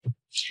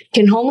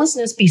Can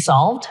homelessness be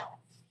solved?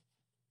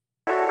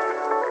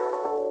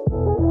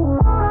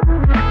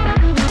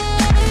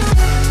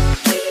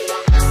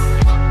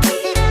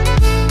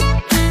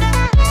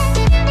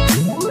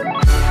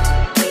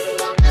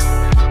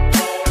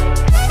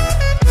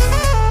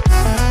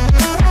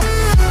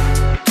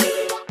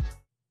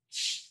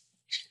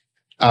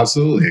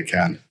 Absolutely, it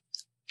can.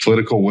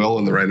 Political will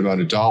and the right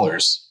amount of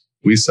dollars.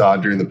 We saw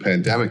during the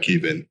pandemic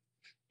even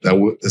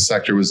that the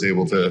sector was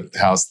able to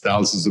house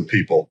thousands of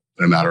people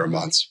in a matter of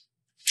months.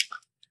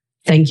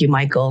 Thank you,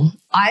 Michael.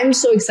 I'm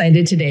so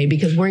excited today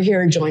because we're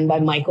here joined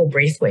by Michael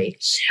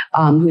Braithwaite,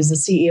 who's the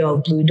CEO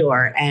of Blue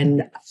Door,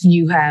 and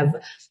you have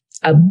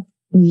a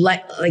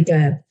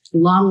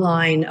long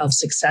line of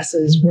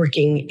successes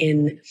working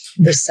in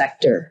the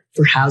sector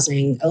for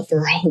housing,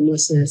 for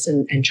homelessness,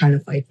 and trying to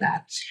fight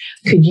that.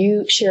 Could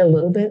you share a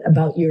little bit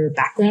about your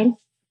background?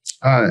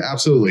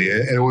 Absolutely.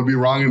 And it would be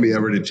wrong of me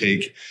ever to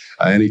take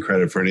any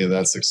credit for any of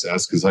that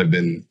success, because I've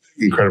been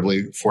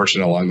incredibly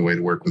fortunate along the way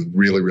to work with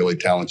really, really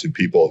talented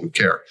people who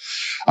care.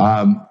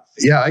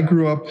 I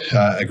grew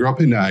up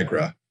in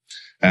Niagara.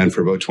 And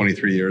for about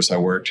 23 years, I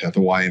worked at the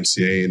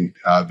YMCA in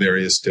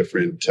various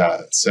different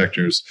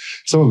sectors,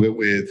 some of it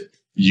with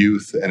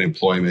youth and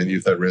employment,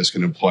 youth at risk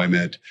and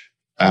employment.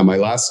 My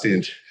last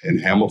stint in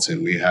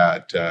Hamilton, we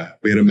had a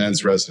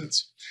men's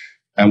residence.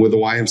 And with the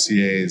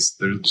YMCAs,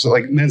 there's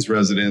like men's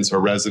residence or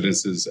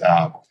residences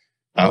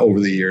over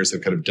the years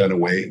have kind of done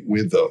away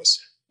with those.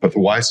 But the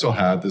Y still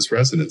had this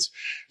residence.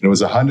 And it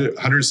was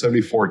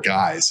 174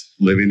 guys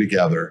living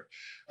together.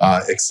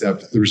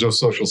 Except there was no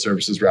social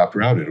services wrapped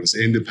around it. It was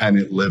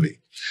independent living,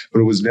 but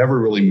it was never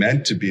really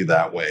meant to be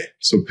that way.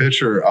 So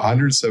picture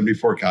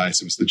 174 guys.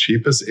 It was the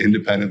cheapest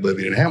independent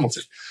living in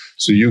Hamilton.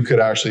 So you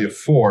could actually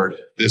afford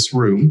this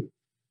room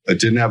that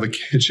didn't have a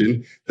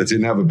kitchen, that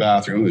didn't have a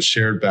bathroom, a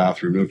shared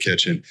bathroom, no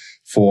kitchen,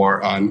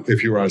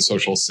 if you were on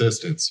social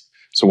assistance.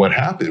 So what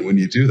happened when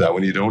you do that,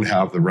 when you don't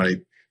have the right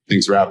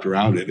things wrapped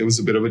around it, it was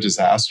a bit of a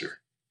disaster.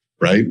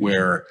 Right?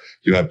 Where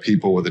you have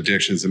people with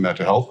addictions and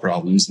mental health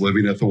problems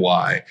living at the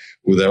Y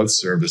without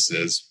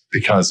services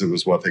because it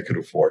was what they could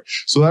afford.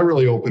 So that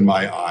really opened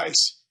my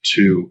eyes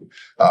to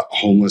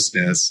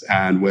homelessness.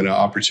 And when an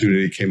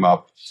opportunity came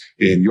up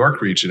in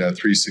York Region at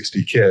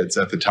 360 Kids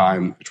at the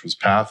time, which was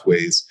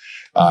Pathways,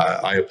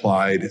 I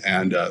applied,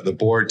 and the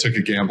board took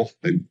a gamble.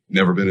 They'd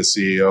never been a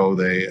CEO.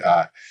 They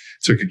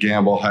took a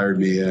gamble, hired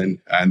me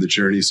in, and the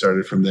journey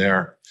started from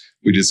there.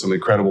 We did some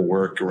incredible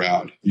work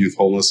around youth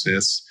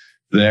homelessness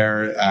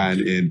there. And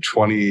in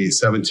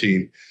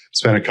 2017,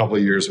 spent a couple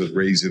of years with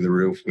Raising the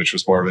Roof, which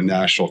was more of a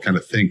national kind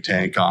of think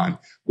tank on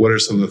what are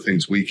some of the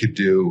things we could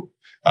do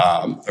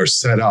or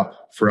set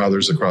up for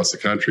others across the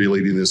country,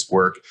 leading this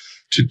work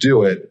to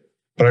do it.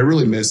 But I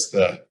really miss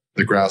the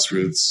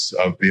grassroots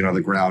of being on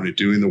the ground and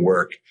doing the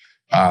work.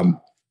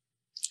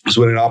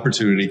 So when an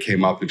opportunity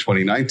came up in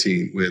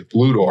 2019 with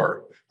Blue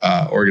Door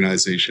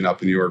organization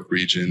up in the York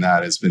Region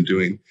that has been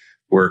doing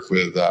work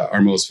with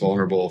our most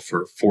vulnerable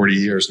for 40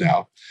 years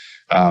now.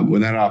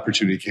 When that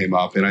opportunity came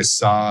up, and I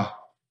saw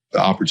the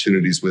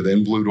opportunities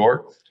within Blue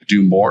Door to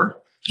do more.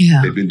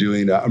 Yeah. They've been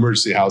doing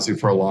emergency housing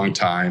for a long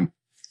time.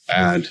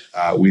 And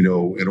we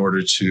know in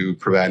order to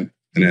prevent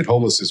and end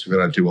homelessness, we've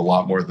got to do a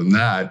lot more than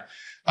that.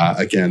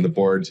 Again, the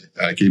board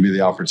gave me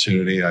the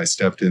opportunity. I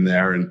stepped in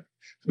there and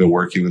have been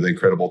working with an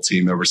incredible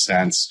team ever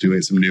since,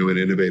 doing some new and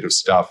innovative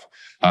stuff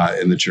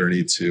in the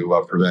journey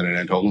to prevent and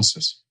end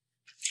homelessness.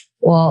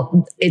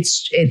 Well,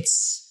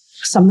 it's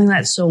something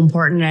that's so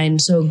important. I'm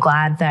so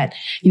glad that,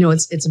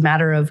 it's a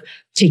matter of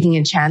taking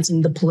a chance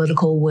in the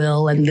political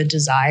will and the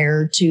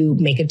desire to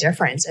make a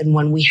difference. And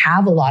when we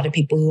have a lot of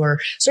people who are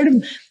sort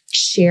of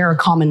share a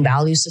common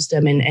value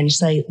system and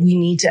say, we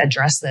need to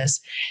address this,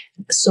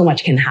 so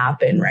much can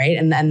happen, right?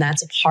 And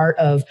that's a part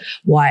of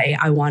why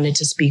I wanted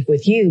to speak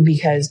with you,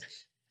 because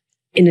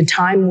in a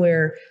time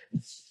where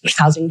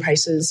housing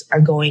prices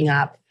are going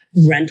up,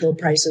 rental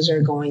prices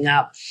are going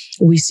up,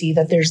 we see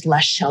that there's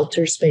less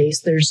shelter space.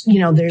 There's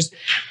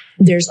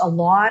a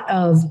lot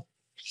of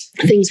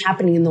things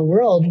happening in the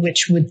world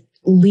which would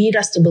lead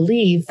us to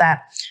believe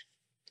that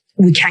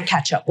we can't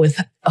catch up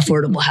with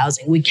affordable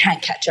housing. We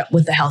can't catch up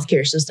with the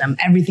healthcare system.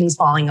 Everything's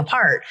falling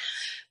apart.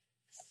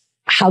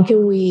 How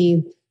can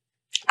we?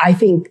 I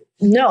think,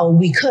 no,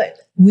 we could.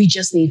 We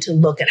just need to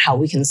look at how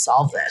we can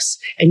solve this.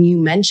 And you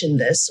mentioned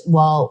this,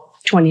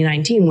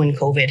 2019, when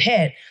COVID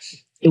hit,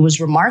 it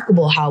was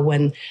remarkable how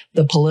when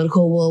the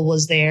political will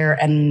was there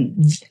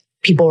and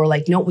people were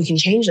like, no, we can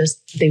change this,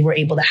 they were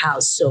able to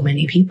house so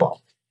many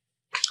people.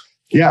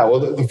 Yeah, well,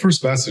 the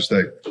first message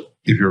that,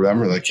 if you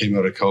remember, that came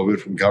out of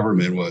COVID from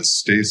government was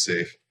stay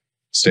safe,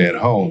 stay at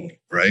home,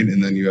 right?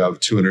 And then you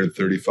have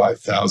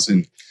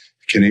 235,000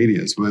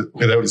 Canadians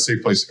without a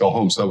safe place to go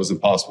home. So that was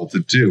impossible to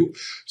do.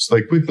 So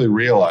they quickly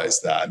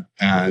realized that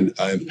and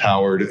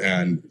empowered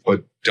and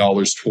put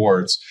dollars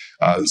towards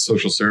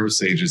social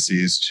service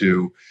agencies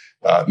to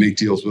make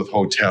deals with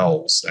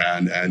hotels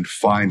and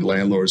find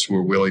landlords who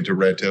were willing to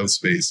rent out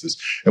spaces.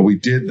 And we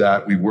did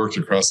that. We worked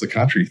across the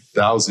country.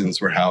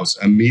 Thousands were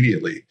housed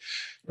immediately,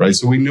 right?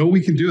 So we know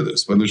we can do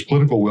this when there's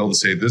political will to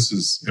say this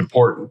is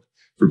important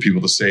for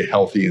people to stay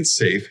healthy and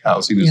safe.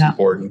 Housing is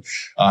important,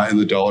 and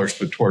the dollars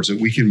put towards it.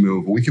 We can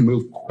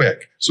move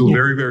quick. So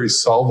very, very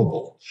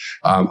solvable.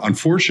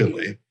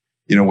 Unfortunately,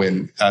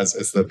 when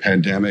as the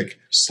pandemic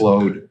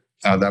slowed,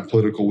 that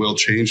political will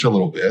changed a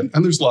little bit.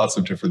 And there's lots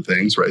of different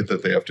things, right,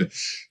 that they have to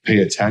pay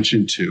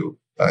attention to.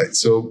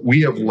 So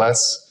we have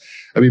less.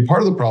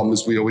 Part of the problem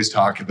is we always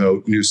talk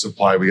about new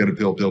supply. We got to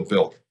build.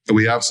 And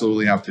we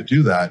absolutely have to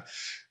do that.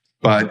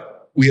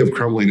 But we have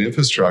crumbling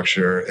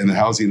infrastructure, and the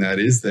housing that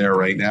is there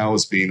right now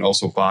is being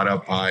also bought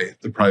up by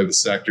the private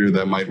sector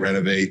that might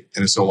renovate,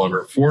 and it's no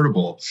longer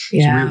affordable.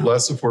 Yeah. So we have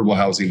less affordable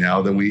housing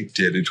now than we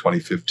did in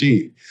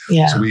 2015.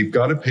 Yeah. So we've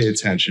got to pay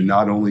attention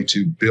not only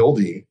to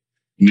building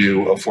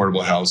new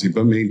affordable housing,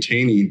 but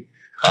maintaining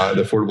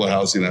the affordable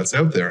housing that's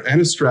out there, and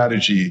a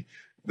strategy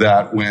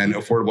that when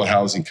affordable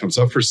housing comes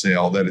up for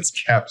sale, that it's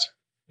kept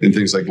in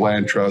things like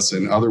land trusts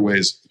and other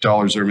ways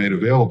dollars are made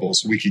available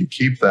so we can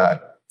keep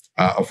that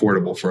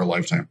affordable for a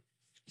lifetime.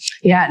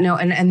 Yeah, no,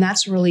 and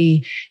that's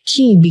really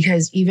key,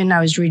 because even I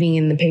was reading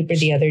in the paper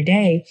the other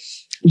day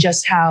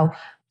just how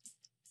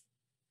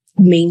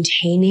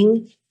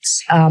maintaining,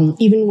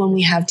 even when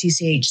we have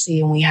TCHC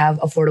and we have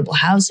affordable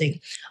housing,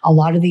 a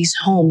lot of these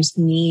homes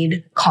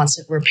need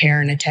constant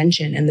repair and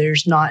attention, and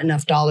there's not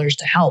enough dollars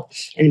to help.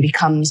 And it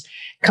comes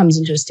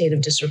into a state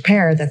of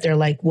disrepair that they're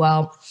like,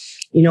 well,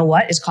 you know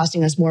what? It's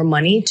costing us more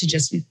money to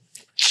just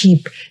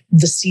keep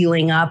the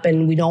ceiling up,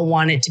 and we don't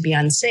want it to be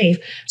unsafe.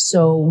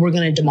 So we're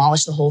going to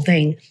demolish the whole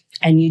thing,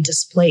 and you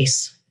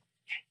displace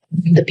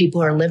the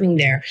people who are living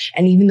there.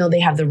 And even though they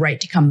have the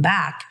right to come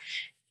back,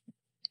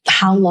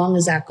 how long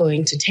is that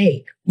going to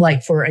take?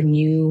 Like for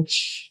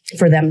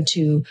them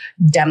to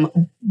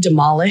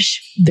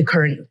demolish the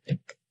current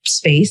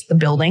space, the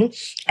building,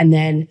 and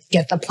then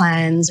get the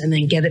plans and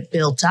then get it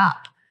built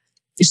up.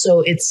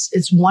 So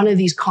it's one of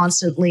these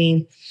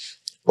constantly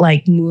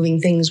like moving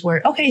things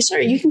where, okay, sir,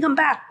 you can come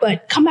back,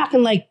 but come back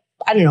in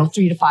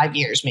 3 to 5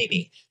 years,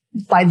 maybe.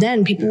 By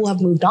then, people will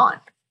have moved on.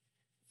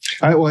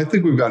 I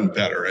think we've gotten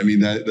better.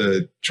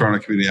 The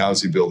Toronto community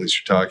housing buildings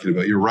you're talking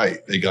about, you're right.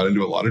 They got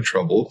into a lot of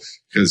trouble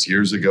because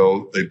years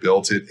ago they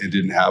built it and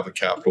didn't have a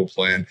capital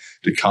plan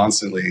to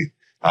constantly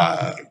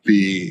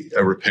be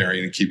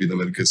repairing and keeping them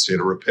in a good state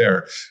of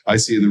repair. I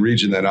see in the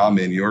region that I'm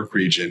in, York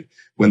region,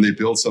 when they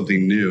build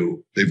something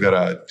new, they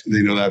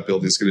know that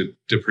building's going to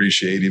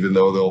depreciate, even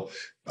though they'll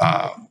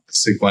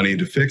sink money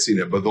into fixing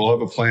it, but they'll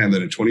have a plan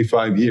that in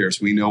 25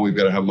 years, we know we've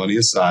got to have money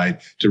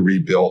aside to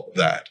rebuild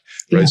that,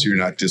 right? Yeah. So you're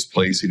not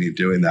displacing and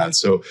doing that.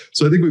 So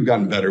I think we've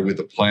gotten better with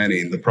the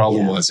planning. The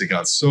problem was it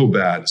got so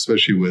bad,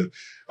 especially with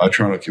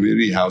Toronto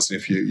community housing a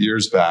few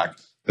years back,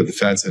 that the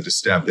feds had to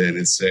step in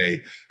and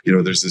say,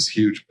 there's this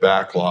huge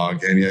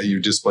backlog, and yet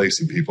you're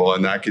displacing people,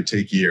 and that could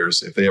take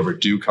years if they ever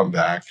do come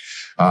back.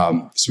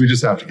 So we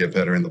just have to get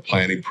better in the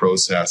planning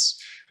process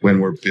when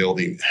we're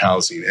building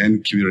housing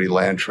and community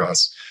land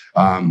trusts.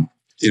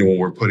 When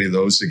we're putting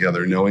those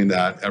together, knowing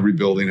that every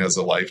building has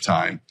a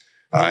lifetime,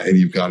 and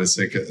you've got to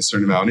sink a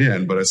certain amount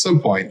in, but at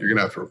some point you're going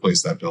to have to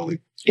replace that building.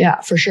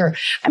 Yeah, for sure.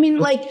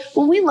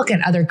 When we look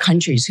at other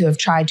countries who have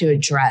tried to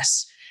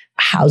address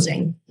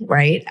housing,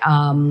 right?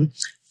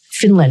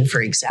 Finland,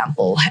 for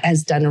example,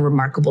 has done a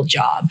remarkable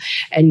job,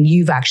 and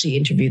you've actually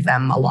interviewed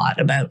them a lot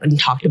about and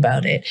talked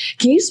about it.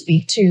 Can you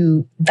speak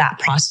to that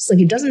process?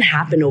 It doesn't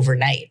happen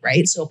overnight,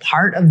 right? So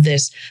part of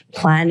this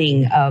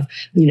planning of,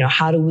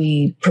 how do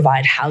we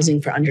provide housing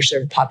for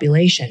underserved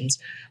populations?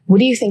 What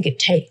do you think it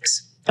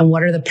takes? And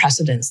what are the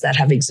precedents that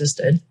have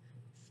existed?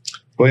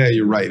 Well, yeah,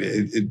 you're right.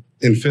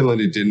 In Finland,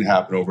 it didn't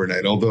happen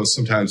overnight, although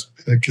sometimes,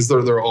 because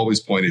they're always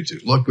pointed to,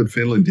 look what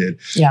Finland did.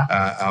 Yeah.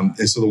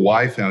 And so the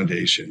Y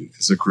Foundation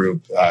is a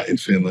group in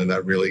Finland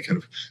that really kind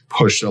of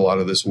pushed a lot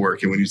of this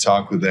work. And when you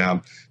talk with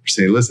them, they're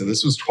saying, listen,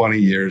 this was 20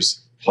 years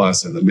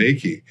plus in the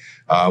making,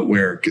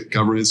 where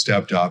government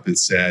stepped up and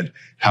said,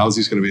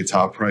 housing is going to be a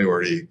top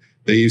priority.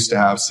 They used to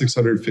have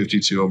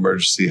 652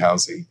 emergency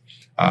housing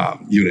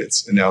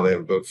units, and now they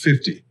have about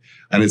 50.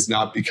 And it's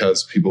not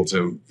because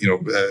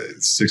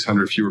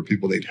 600 fewer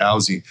people need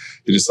housing.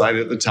 They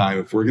decided at the time,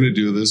 if we're going to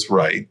do this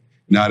right,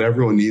 not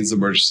everyone needs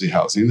emergency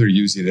housing. They're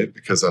using it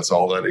because that's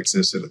all that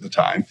existed at the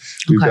time.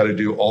 We've got to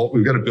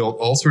build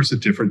all sorts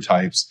of different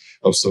types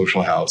of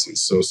social housing.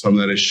 So some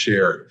that is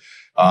shared,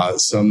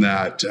 some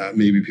that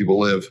maybe people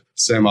live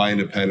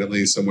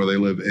semi-independently, somewhere they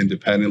live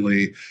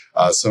independently,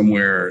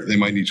 somewhere they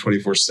might need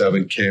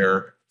 24/7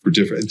 care for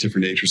different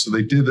nature. So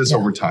they did this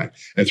over time,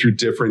 and through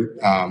different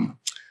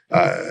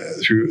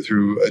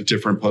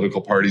different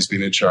political parties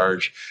being in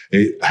charge,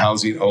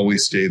 housing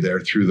always stayed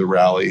there through the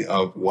rally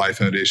of Y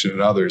Foundation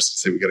and others to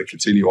say, we got to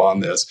continue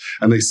on this.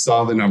 And they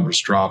saw the numbers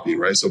dropping,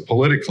 right? So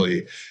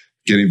politically,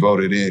 getting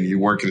voted in, you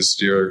weren't going to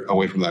steer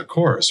away from that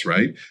course,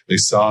 right? They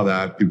saw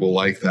that, people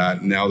like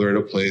that. Now they're at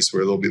a place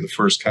where they'll be the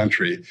first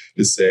country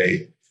to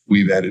say,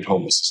 we've ended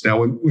homelessness. Now,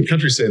 when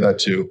countries say that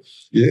too,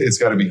 it's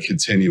got to be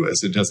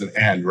continuous. It doesn't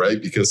end,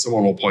 right? Because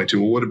someone will point to,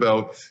 well, what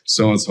about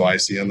so-and-so I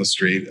see on the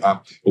street?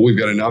 But we've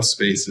got enough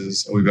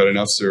spaces, and we've got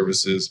enough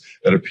services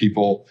that if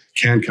people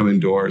can come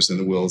indoors and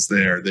the will is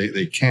there,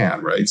 they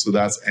can, right? So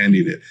that's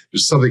ending it.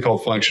 There's something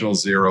called functional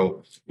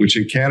zero, which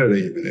in Canada,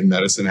 even in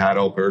Medicine Hat,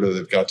 Alberta,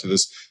 they've got to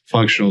this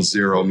functional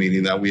zero,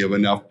 meaning that we have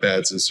enough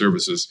beds and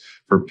services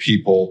for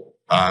people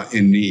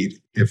in need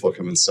if they'll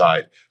come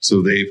inside.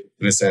 So they've,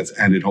 in a sense,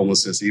 ended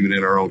homelessness even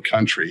in our own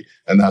country.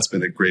 And that's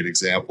been a great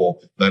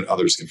example that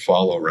others can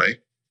follow, right?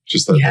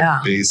 Just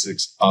the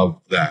basics of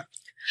that.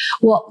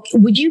 Well,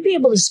 would you be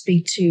able to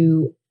speak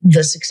to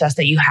the success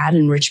that you had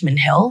in Richmond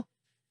Hill?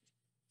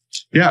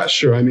 Yeah,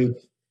 sure. I mean,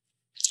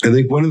 I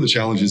think one of the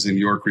challenges in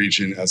York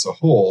Region as a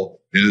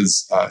whole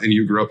is, and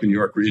you grew up in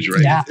York Region,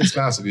 right? Yeah. It's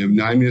massive. You have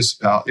nine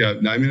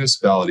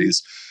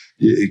municipalities.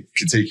 It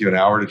can take you an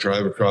hour to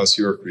drive across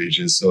York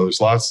Region. So there's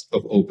lots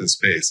of open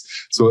space.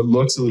 So it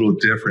looks a little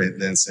different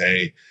than,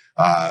 say,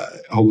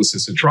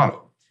 homelessness in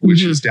Toronto,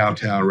 which is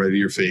downtown, right in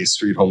your face,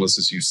 street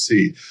homelessness you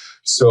see.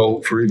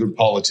 So for even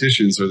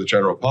politicians or the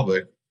general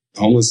public,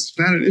 homelessness is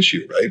not an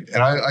issue, right?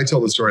 And I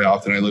tell the story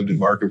often. I lived in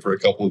Markham for a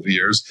couple of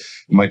years.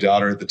 And my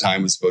daughter at the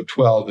time was about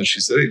 12. And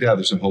she said, hey, Dad,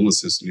 there's a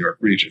homelessness in York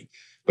Region.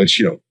 But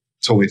she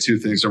told me two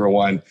things. Number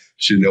one,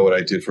 she didn't know what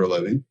I did for a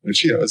living. And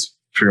she was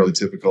fairly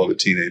typical of a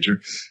teenager.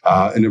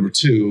 And number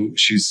two,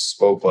 she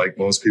spoke like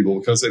most people,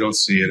 because they don't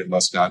see it, it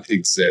must not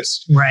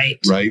exist. Right.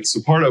 Right. So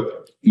part of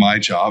my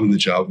job and the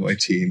job of my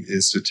team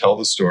is to tell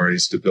the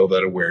stories, to build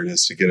that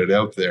awareness, to get it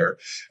out there.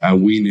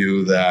 And we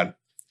knew that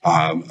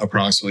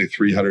approximately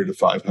 300 to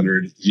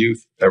 500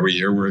 youth every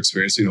year were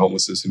experiencing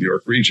homelessness in the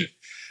York Region.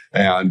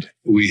 And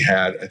we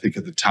had, I think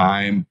at the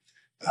time,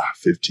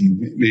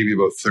 15, maybe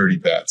about 30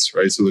 beds,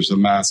 right? So there's a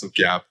massive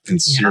gap in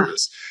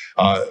service.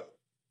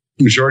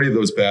 Majority of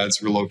those beds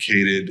were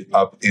located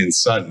up in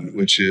Sutton,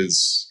 which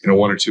is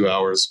 1 or 2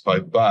 hours by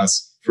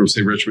bus from,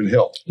 say, Richmond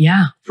Hill.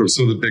 Yeah. From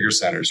some of the bigger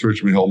centers,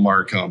 Richmond Hill,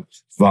 Markham,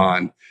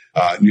 Vaughan,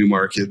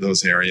 Newmarket,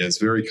 those areas.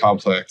 Very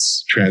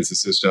complex transit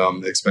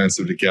system,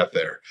 expensive to get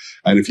there.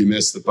 And if you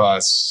miss the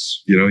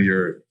bus,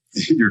 you're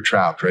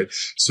trapped, right?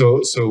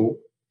 So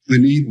the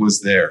need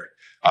was there.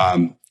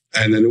 And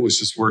then it was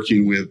just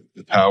working with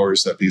the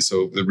powers that be.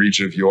 So the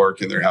region of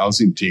York and their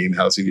housing team,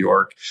 Housing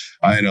York,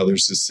 and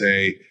others to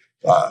say,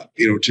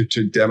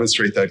 to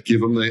demonstrate that,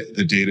 give them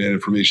the data and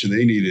information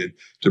they needed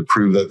to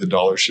prove that the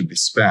dollar should be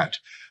spent.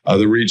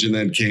 The region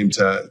then came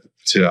to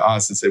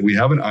us and said, we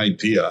have an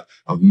idea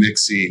of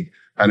mixing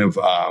kind of,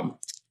 I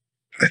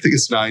think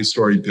it's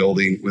 9-story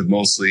building with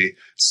mostly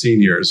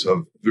seniors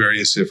of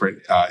various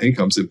different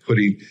incomes, and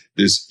putting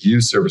this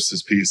youth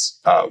services piece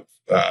of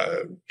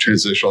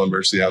transitional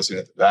emergency housing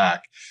at the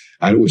back,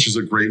 which is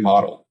a great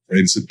model,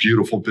 right? It's a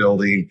beautiful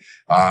building.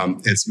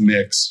 It's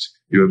mixed.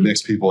 You have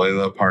mixed people in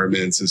the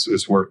apartments.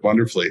 It's worked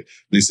wonderfully.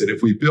 They said,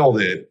 if we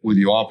build it, will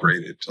you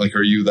operate it? Like,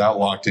 are you that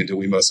locked into,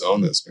 we must own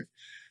this?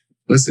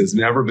 Listen, it's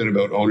never been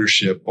about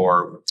ownership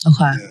or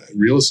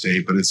real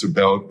estate, but it's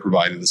about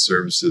providing the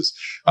services.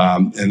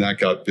 And that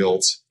got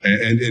built.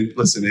 And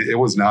listen, it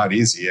was not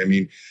easy. I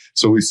mean,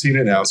 so we've seen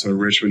it now. So in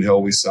Richmond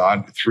Hill, we saw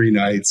it 3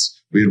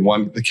 nights. We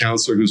had the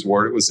counselor whose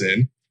ward it was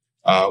in,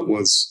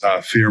 was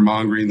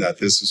fear-mongering that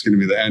this was going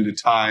to be the end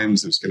of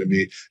times. It was going to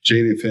be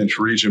Jane Finch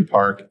Regent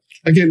Park.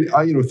 Again,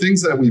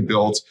 things that we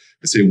built,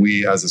 I say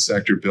we as a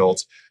sector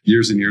built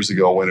years and years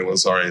ago, when it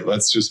was, all right,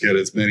 let's just get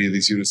as many of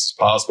these units as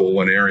possible in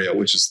one area,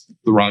 which is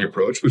the wrong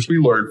approach, which we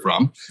learned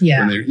from.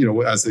 Yeah. When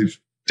they, as they've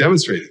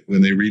demonstrated,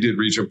 when they redid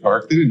Regent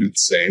Park, they didn't do the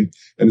same.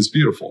 And it's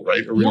beautiful,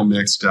 right? A real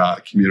mixed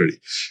community.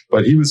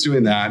 But he was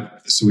doing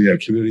that. So we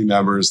had community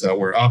members that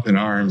were up in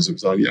arms. It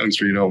was on Yonge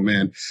Street, oh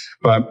man.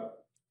 But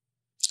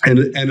and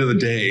at the end of the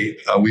day,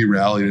 we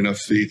rallied enough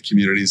faith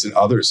communities and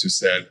others who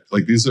said,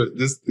 like, these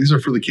are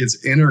for the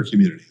kids in our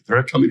community. They're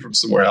not coming from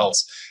somewhere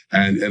else,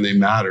 and they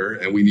matter,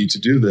 and we need to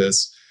do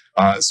this.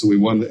 So we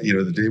won.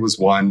 The day was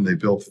won. They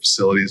built the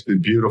facility. It's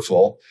been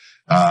beautiful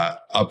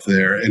up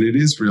there, and it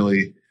is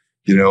really,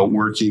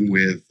 working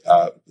with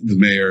the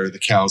mayor, the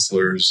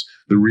councillors,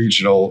 the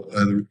regional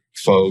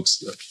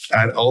folks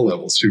at all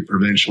levels, too,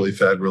 provincially,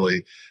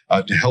 federally,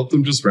 to help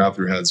them just wrap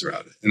their heads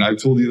around it. And I've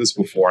told you this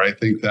before. I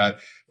think that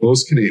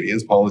most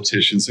Canadians,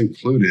 politicians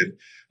included,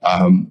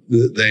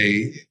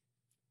 they're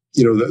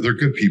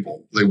good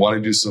people. They want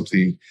to do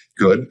something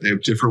good. They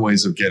have different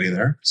ways of getting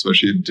there,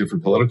 especially in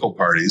different political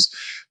parties,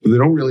 but they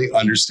don't really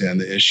understand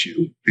the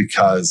issue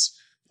because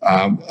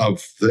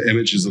of the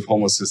images of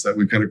homelessness that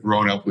we've kind of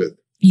grown up with.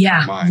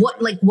 Yeah.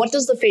 What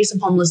does the face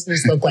of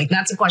homelessness look like?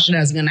 That's a question I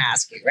was going to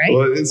ask you, right?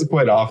 Well, it's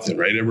quite often,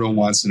 right? Everyone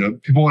wants to know.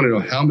 People want to know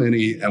how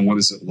many and what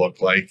does it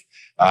look like.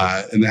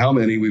 And how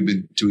many, we've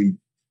been doing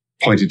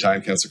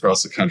point-in-time counts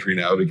across the country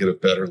now to get a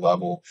better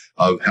level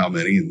of how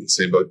many, and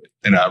say about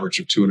an average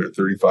of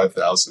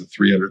 235,000,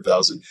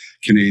 300,000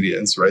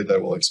 Canadians, right,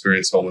 that will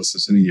experience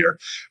homelessness in a year.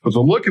 But the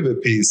look of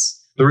it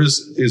piece, there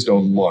is no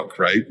look,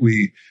 right?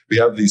 We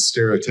have these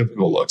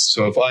stereotypical looks.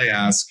 So if I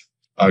ask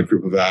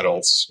group of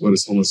adults, what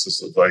does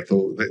homelessness look like?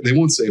 They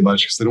won't say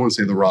much because they don't want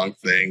to say the wrong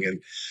thing.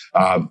 And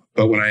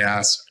but when I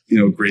ask,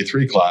 grade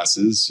 3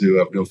 classes who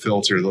have no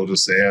filter, they'll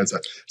just say, it's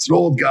an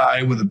old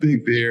guy with a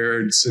big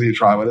beard sitting in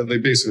trauma. And they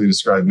basically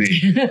describe me.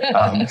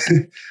 And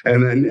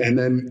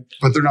then,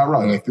 but they're not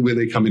wrong. Like when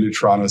they come into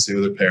Toronto, say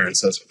with their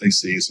parents, that's what they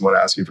see. Someone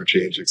asking for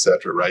change, et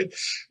cetera. Right.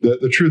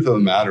 The truth of the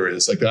matter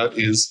is like that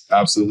is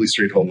absolutely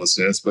street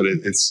homelessness, but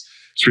it's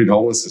street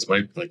homelessness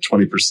by like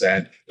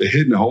 20%. The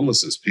hidden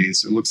homelessness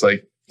piece, it looks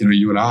like,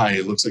 you and I,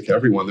 it looks like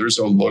everyone, there's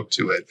no look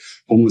to it.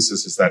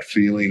 Homelessness is that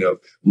feeling of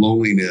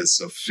loneliness,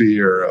 of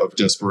fear, of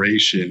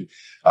desperation,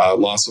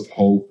 loss of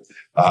hope.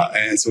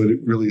 And so it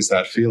really is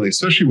that feeling,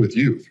 especially with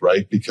youth,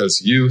 right? Because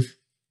youth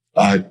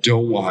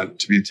don't want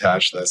to be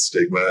attached to that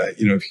stigma. If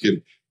you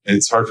can, and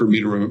it's hard for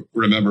me to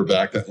remember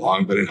back that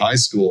long, but in high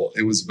school,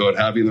 it was about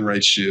having the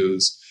right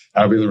shoes,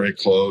 having the right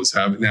clothes,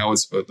 now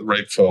it's about the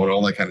right phone,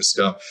 all that kind of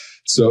stuff.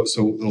 So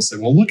they'll say,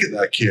 well, look at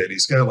that kid.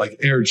 He's got like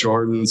Air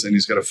Jordans and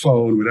he's got a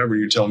phone, whatever.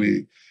 You're telling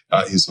me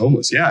he's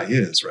homeless. Yeah, he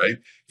is, right?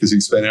 Because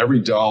he spent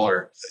every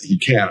dollar he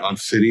can on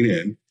fitting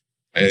in.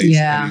 And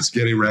he's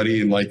getting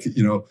ready and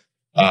the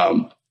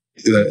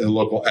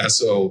local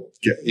SO,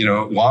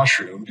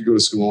 washroom to go to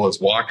school.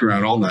 It's walked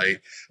around all night.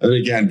 And then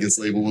again, gets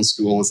labeled in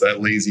school as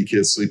that lazy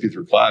kid sleeping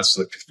through class.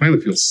 So finally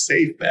feels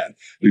safe, man.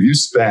 If you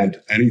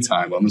spend any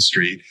time on the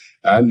street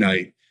at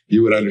night,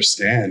 you would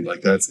understand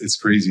it's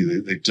crazy.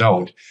 They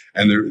don't.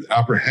 And they're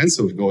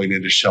apprehensive going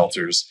into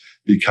shelters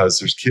because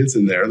there's kids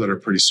in there that are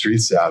pretty street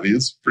savvy.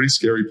 It's a pretty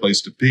scary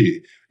place to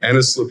be and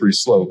a slippery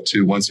slope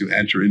too once you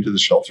enter into the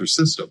shelter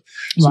system.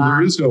 So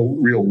there is no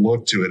real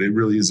look to it. It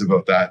really is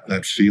about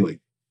that feeling.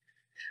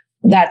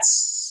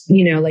 That's,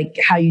 like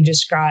how you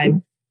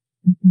describe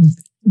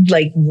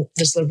like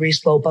the slippery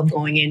slope of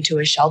going into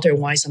a shelter,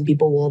 why some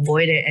people will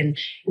avoid it, and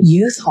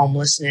youth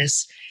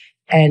homelessness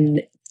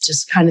and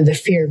just kind of the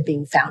fear of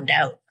being found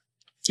out.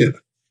 Yeah.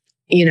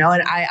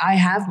 And I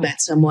have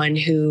met someone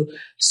who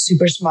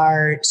super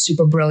smart,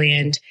 super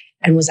brilliant,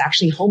 and was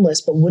actually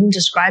homeless, but wouldn't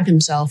describe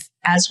himself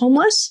as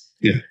homeless.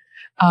 Yeah.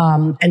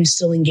 And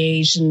still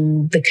engaged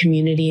in the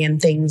community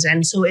and things.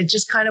 And so it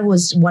just kind of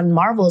was one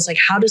marvel. It's like,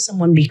 how does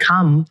someone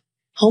become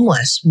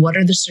homeless? What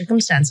are the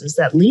circumstances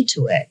that lead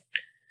to it?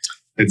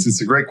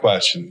 It's a great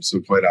question. So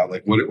point out,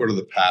 like, what are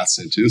the paths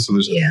into? So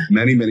there's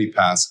many, many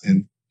paths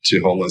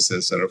into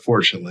homelessness, and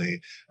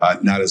unfortunately,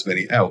 not as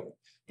many out.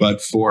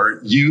 But for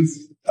youth,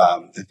 I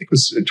think it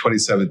was a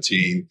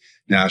 2017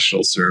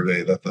 national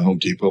survey that the Home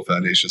Depot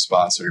Foundation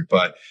sponsored,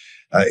 but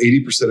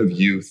 80% of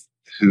youth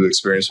who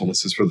experience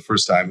homelessness for the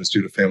first time is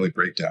due to family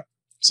breakdown.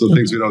 So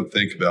things we don't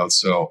think about.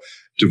 So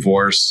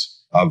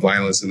divorce,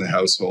 violence in the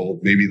household,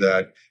 maybe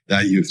that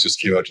youth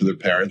just came out to their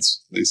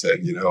parents. They said,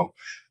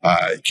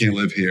 I can't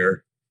live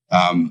here.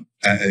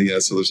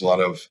 So there's a lot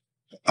of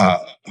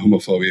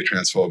homophobia,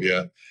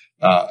 transphobia,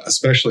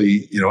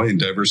 especially, in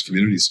diverse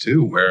communities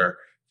too, where,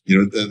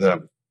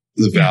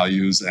 the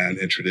values and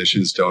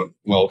traditions don't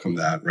welcome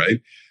that,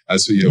 right?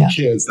 So you have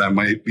kids that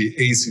might be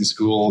acing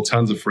school,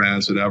 tons of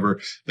friends, whatever.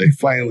 They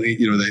finally,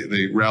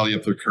 they rally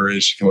up their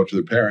courage to come up to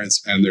their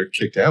parents and they're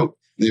kicked out.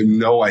 They have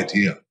no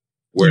idea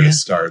where to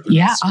start.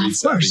 They're not street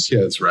savvy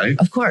kids, right?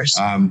 Of course.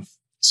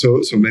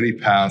 So many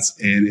paths,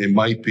 and it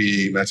might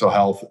be mental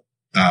health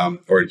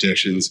or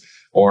addictions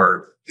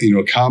or,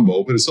 a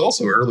combo, but it's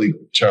also early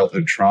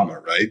childhood trauma,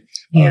 right?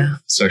 Yeah.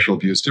 Sexual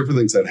abuse, different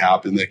things that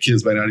happen that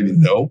kids might not even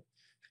know.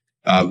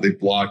 They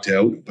blocked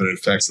out, but it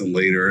affects them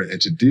later. And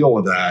to deal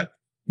with that,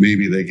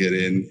 maybe they get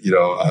in,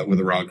 with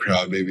the wrong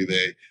crowd. Maybe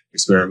they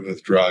experiment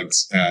with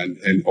drugs and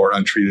or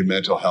untreated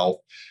mental health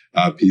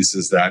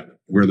pieces that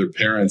where their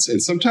parents.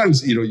 And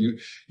sometimes, you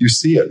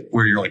see it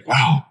where you're like,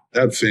 wow,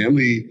 that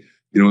family,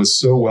 is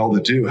so well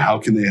to do. How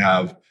can they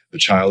have a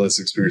child that's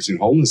experiencing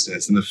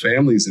homelessness? And the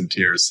family's in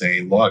tears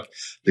saying, look,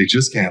 they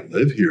just can't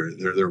live here.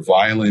 They're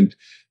violent.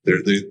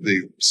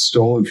 They've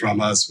stolen from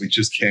us. We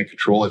just can't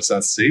control it. It's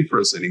not safe for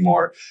us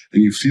anymore.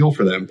 And you feel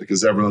for them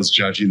because everyone's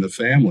judging the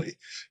family,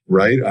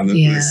 right? On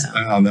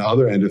the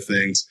other end of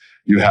things,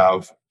 you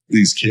have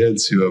these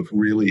kids who have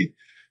really,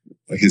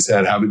 like I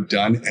said, haven't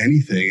done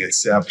anything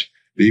except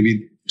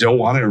maybe don't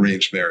want an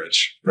arranged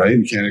marriage, right?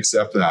 And can't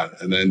accept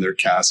that. And then they're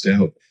cast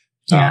out.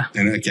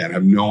 And again,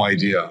 have no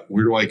idea,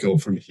 where do I go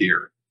from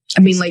here?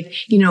 I mean,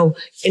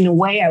 in a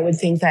way, I would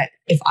think that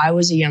if I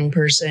was a young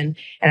person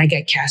and I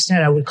get cast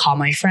out, I would call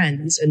my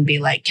friends and be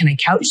like, can I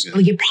couch?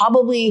 Like, it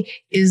probably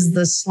is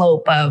the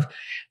slope of,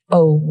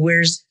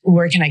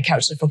 where can I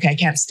couch? Like, okay, I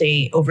can't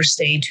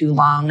overstay too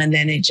long. And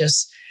then it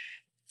just,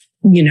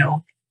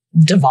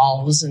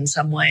 devolves in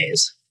some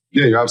ways.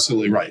 Yeah, you're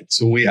absolutely right.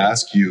 So we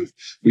ask youth,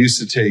 we used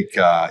to take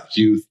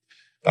youth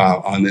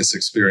on this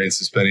experience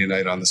of spending a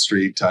night on the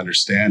street to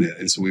understand it.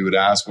 And so we would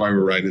ask why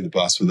we're riding the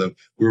bus with them,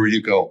 where would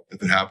you go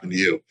if it happened to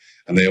you?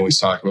 And they always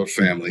talk about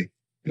family.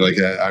 Like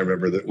I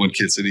remember that one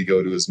kid said he'd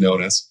go to his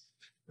nonna's,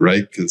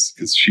 right? Because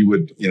she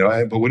would,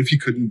 but what if you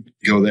couldn't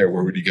go there?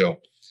 Where would you go?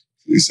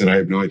 He said, I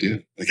have no idea.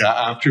 Like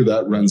after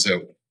that runs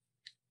out,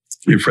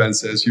 Your friend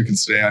says you can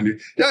stay on you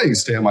can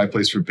stay at my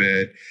place for a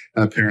bit.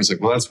 And the parent's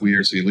like, well, that's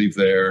weird. So you leave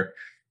there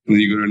and then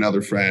you go to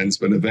another friend's,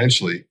 but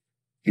eventually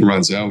it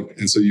runs out.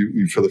 And so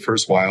you for the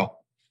first while,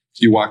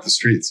 you walk the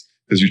streets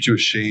because you're too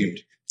ashamed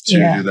to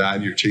do that.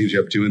 And you're changing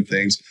up, doing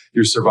things.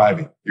 You're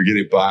surviving. You're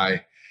getting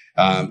by.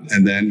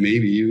 And then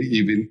maybe you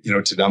even,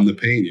 to numb the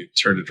pain, you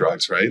turn to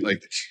drugs, right?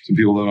 Like some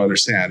people don't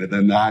understand. And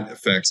then that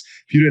affects,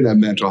 if you didn't have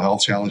mental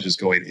health challenges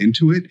going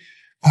into it,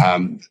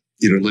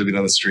 living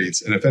on the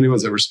streets. And if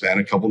anyone's ever spent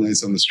a couple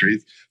nights on the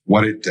street,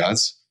 what it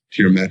does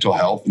to your mental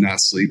health,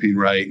 not sleeping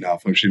right,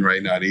 not functioning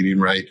right, not eating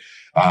right,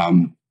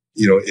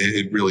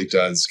 it really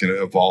does kind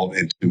of evolve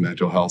into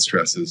mental health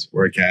stresses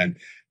where, again,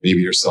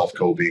 maybe you're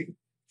self-coping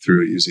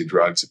through using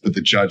drugs, but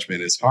the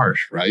judgment is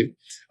harsh, right?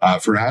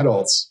 For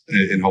adults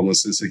in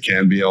homelessness, it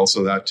can be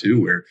also that too,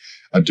 where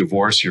a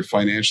divorce, you're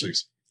financially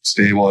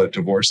stable, a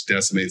divorce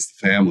decimates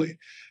the family,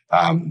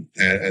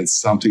 and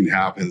something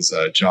happens,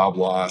 job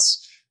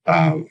loss,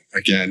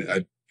 again,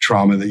 a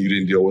trauma that you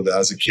didn't deal with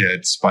as a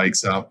kid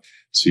spikes up,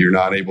 so you're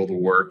not able to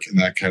work and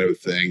that kind of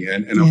thing.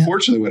 And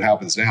unfortunately, what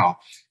happens now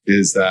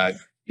is that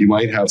you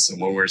might have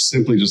someone where it's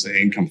simply just an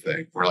income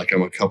thing, where like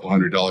I'm a couple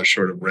 $100s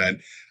short of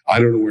rent, I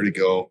don't know where to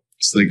go.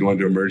 So they go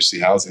into emergency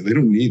housing. They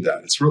don't need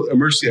that.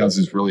 Emergency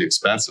housing is really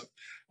expensive.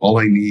 All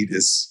I need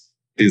is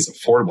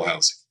affordable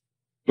housing,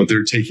 but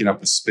they're taking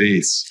up the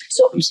space.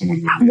 So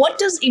what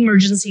does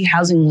emergency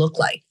housing look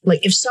like?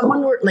 Like if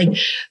someone were like,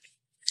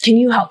 can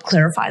you help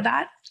clarify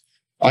that?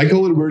 I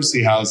call it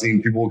emergency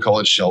housing. People will call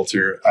it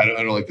shelter. I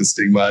don't like the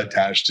stigma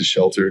attached to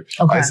shelter.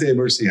 Okay. I say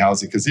emergency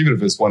housing because even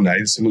if it's one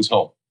night, someone's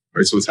home,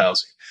 right? So it's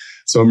housing.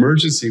 So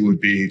emergency would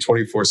be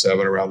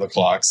 24/7 around the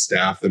clock,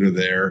 staff that are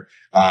there.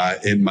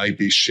 It might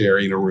be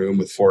sharing a room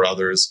with 4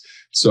 others.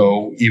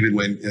 So even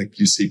when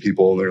you see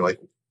people, they're like,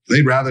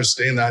 they'd rather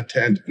stay in that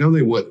tent. No,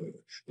 they wouldn't.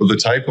 But the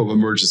type of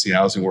emergency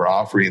housing we're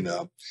offering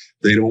them,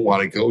 they don't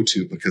want to go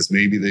to because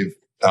maybe they've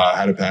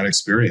had a bad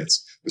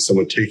experience with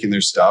someone taking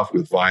their stuff,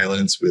 with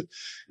violence, with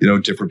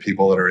different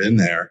people that are in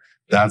there.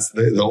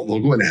 They'll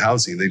go into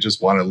housing. They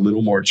just want a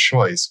little more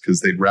choice because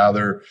they'd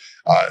rather,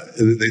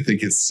 they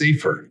think it's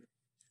safer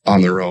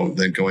on their own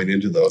than going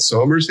into those.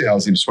 So emergency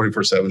housing is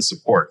 24/7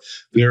 support.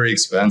 Very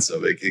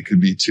expensive. It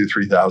could be $2,000,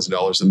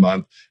 $3,000 a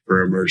month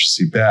for an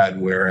emergency bed,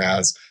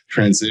 whereas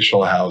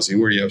transitional housing,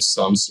 where you have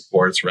some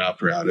supports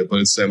wrapped around it, but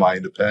it's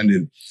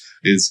semi-independent,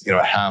 is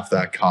half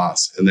that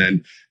cost. And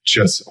then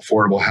just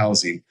affordable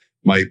housing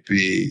might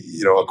be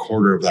a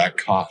quarter of that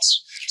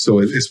cost.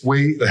 So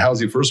the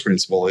housing first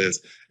principle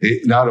is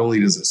not only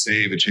does it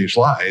save and change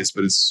lives,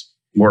 but it's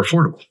more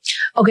affordable.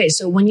 Okay,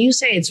 so when you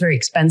say it's very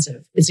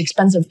expensive, it's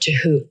expensive to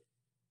who?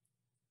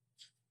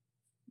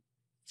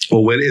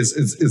 Well,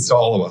 it's to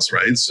all of us,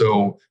 right?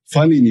 So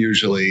funding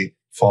usually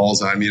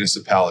falls on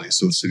municipalities.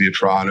 So the city of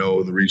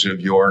Toronto, the region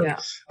of York,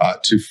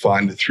 to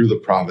fund through the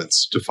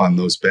province to fund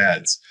those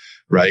beds,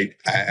 right?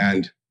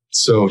 And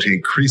so to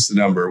increase the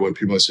number, when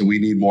people say we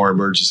need more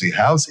emergency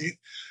housing,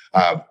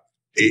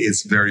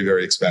 it's very,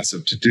 very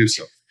expensive to do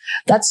so.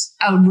 That's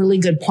a really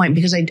good point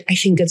because I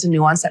think it's a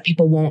nuance that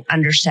people won't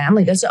understand.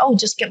 Like I said,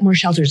 just get more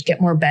shelters,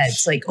 get more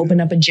beds, like open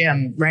up a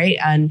gym, right?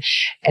 And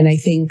I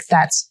think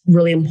that's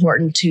really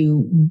important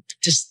to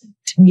just,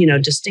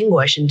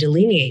 distinguish and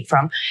delineate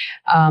from.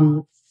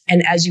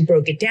 And as you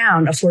broke it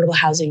down, affordable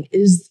housing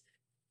is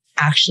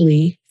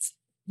actually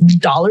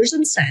dollars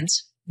and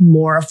cents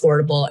more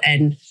affordable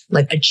and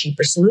like a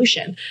cheaper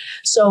solution.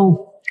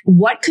 So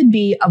what could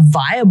be a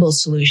viable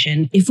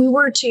solution if we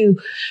were to,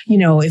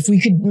 if we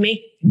could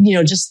make,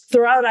 just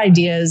throw out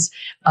ideas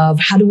of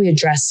how do we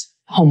address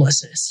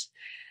homelessness?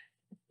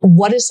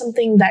 What is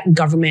something that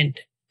government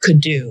could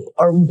do?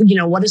 Or,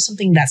 what is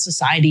something that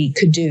society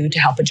could do to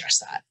help address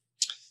that?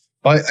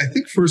 I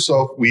think first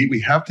off,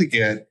 we have to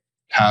get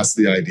past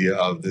the idea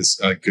of this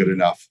good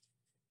enough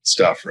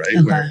stuff, right?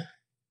 Okay.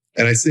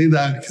 And I say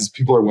that because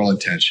people are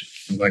well-intentioned.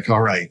 I'm like,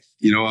 all right,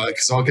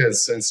 because I'll get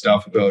sent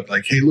stuff about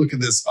like, hey, look at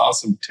this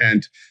awesome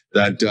tent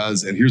that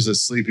does, and here's a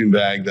sleeping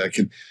bag that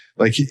can,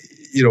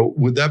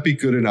 would that be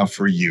good enough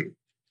for you?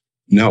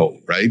 No,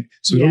 right?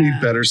 So we don't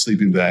need better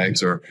sleeping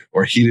bags or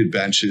heated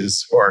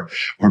benches or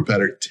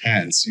better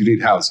tents. You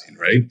need housing,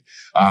 right?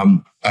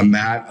 A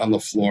mat on the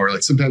floor.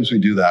 Like sometimes we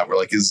do that. We're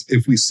like,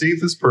 if we save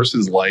this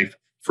person's life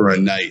for a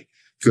night,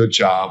 good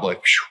job,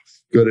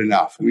 good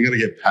enough. We got to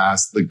get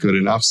past the good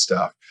enough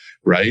stuff.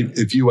 Right?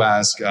 If you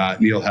ask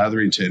Neil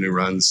Hetherington, who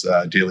runs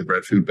Daily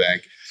Bread Food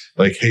Bank,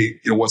 like, hey,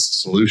 what's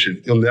the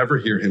solution? You'll never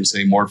hear him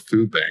say more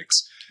food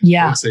banks.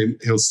 Yeah.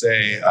 He'll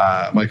say,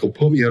 Michael,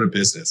 put me out of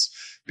business.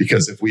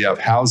 Because if we have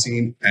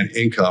housing and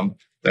income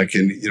that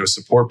can,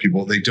 support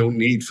people, they don't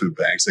need food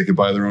banks. They can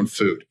buy their own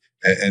food.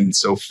 And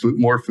so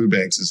more food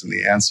banks isn't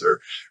the answer,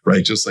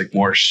 right? Just like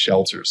more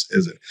shelters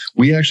isn't.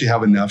 We actually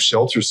have enough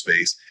shelter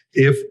space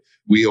if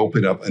we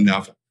open up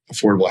enough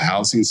affordable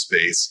housing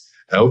space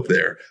out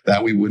there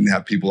that we wouldn't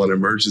have people in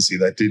emergency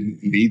that didn't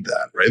need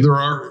that, right? There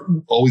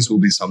always will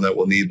be some that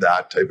will need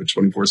that type of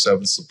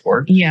 24/7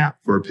 support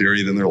for a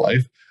period in their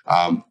life.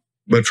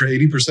 But for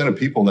 80% of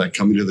people that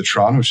come into the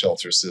Toronto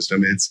shelter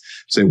system, it's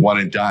say one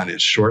and done.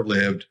 It's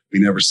short-lived. We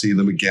never see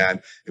them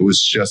again. It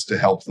was just to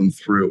help them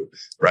through,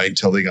 right,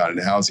 until they got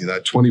into housing.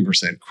 That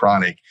 20%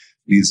 chronic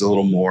needs a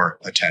little more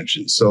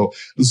attention. So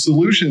the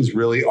solutions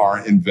really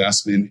are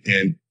investment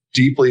in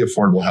deeply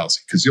affordable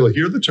housing, because you'll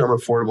hear the term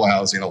affordable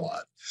housing a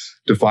lot,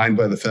 defined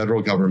by the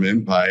federal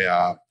government, by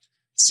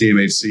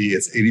CMHC.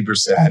 It's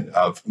 80%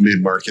 of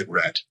mid-market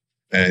rent.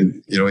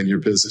 And, in your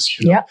business,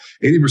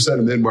 80%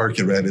 of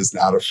mid-market rent is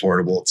not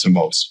affordable to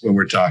most. When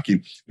we're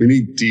talking, we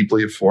need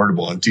deeply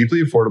affordable. And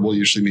deeply affordable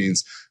usually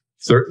means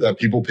that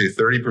people pay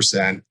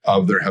 30%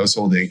 of their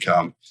household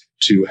income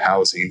to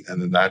housing,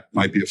 and then that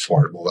might be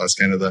affordable. That's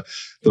kind of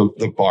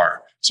the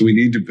bar. So we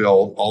need to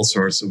build all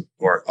sorts of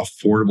or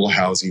affordable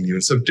housing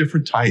units of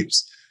different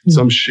types,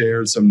 some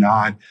shared, some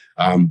not.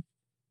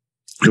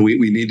 And we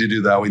need to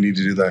do that. We need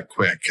to do that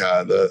quick.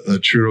 The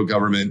Trudeau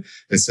government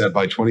has said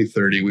by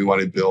 2030, we want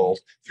to build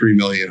 3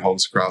 million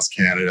homes across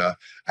Canada.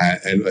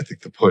 And I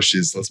think the push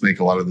is let's make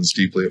a lot of this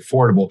deeply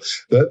affordable.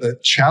 The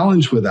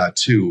challenge with that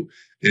too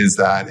is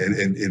that,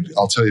 and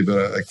I'll tell you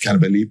about a kind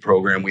of a neat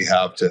program we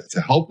have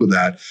to help with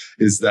that,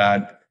 is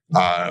that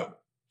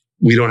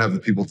we don't have the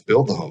people to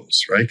build the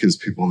homes, right? Because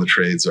people in the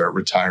trades are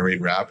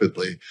retiring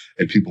rapidly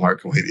and people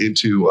aren't going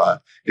into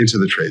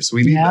the trades. So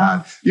we need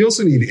that. You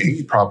also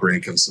need proper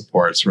income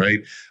supports, right?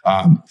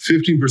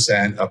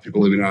 15% of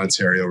people living in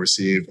Ontario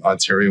receive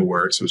Ontario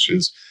Works, which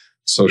is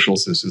social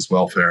assistance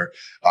welfare,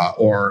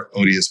 or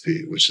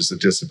ODSP, which is a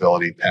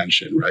disability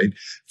pension, right?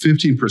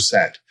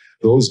 15%.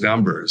 Those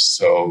numbers.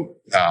 So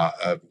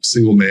a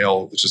single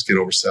male will just get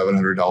over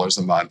 $700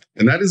 a month.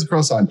 And that is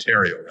across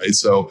Ontario, right?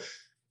 So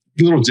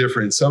a little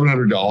different.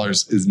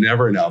 $700 is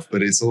never enough,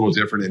 but it's a little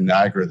different in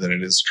Niagara than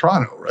it is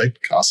Toronto, right?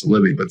 Cost of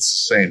living, but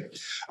it's the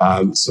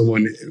same.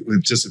 Someone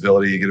with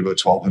disability, you get about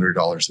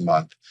 $1,200 a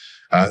month.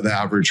 The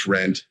average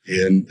rent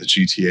in the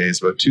GTA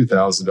is about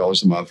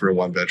 $2,000 a month for a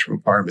one-bedroom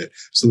apartment.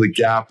 So the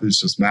gap is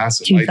just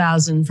massive.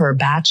 $2,000 for a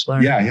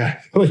bachelor.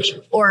 Yeah.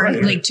 Or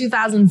like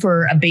 $2,000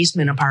 for a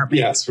basement apartment.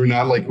 Yes, we're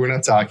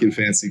not talking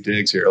fancy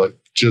digs here, like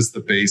just the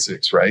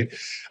basics, right?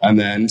 And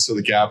then, so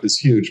the gap is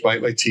huge.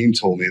 My team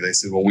told me, they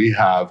said, well, we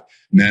have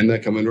men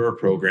that come into our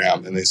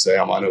program and they say,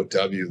 I'm on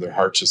OW, their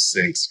heart just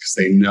sinks because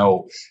they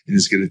know it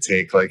is going to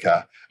take like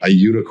a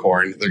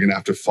unicorn. They're going to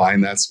have to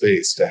find that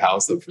space to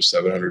house them for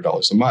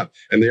 $700 a month.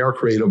 And they are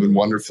creative and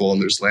wonderful.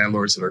 And there's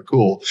landlords that are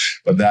cool,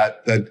 but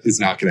that is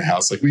not going to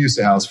house. Like we used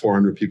to house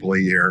 400 people a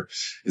year,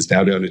 is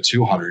now down to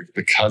 200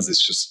 because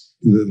it's just,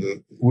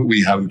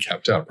 we haven't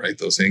kept up, right?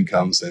 Those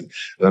incomes and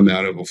the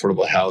amount of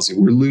affordable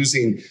housing. We're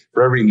losing,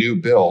 for every new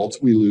build,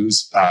 we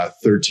lose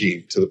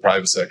 13 to the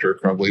private sector,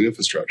 crumbling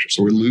infrastructure.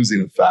 So we're losing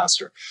it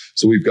faster.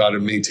 So we've got to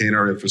maintain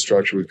our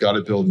infrastructure. We've got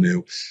to build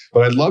new.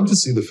 But I'd love to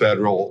see the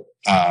federal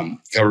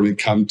government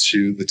come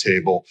to the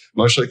table,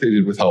 much like they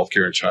did with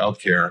healthcare and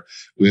childcare,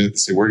 with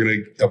say, we're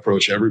going to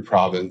approach every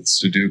province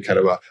to do kind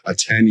of a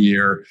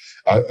 10-year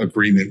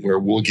agreement where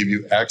we'll give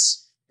you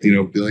X,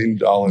 $1 billion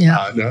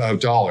of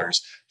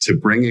dollars to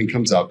bring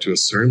incomes up to a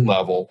certain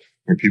level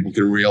where people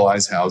can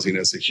realize housing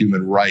as a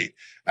human right.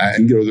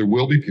 And, there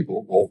will be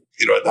people, well,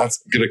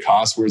 that's going to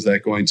cost. Where's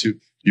that going to?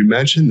 You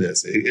mentioned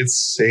this. It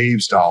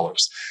saves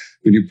dollars.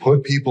 When you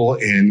put people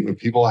in, when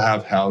people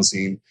have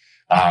housing,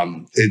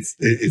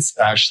 it's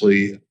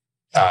actually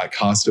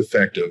cost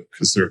effective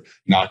because they're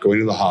not going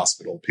to the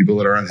hospital. People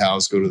that are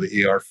unhoused go to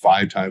the ER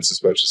 5 times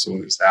as much as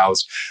someone who's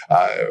housed.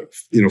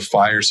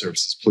 Fire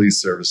services, police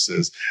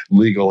services,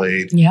 legal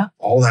aid,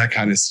 all that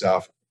kind of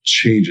stuff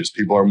changes.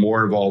 People are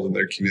more involved in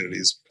their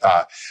communities,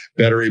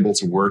 better able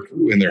to work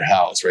in their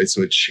house, right?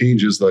 So it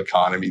changes the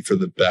economy for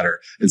the better.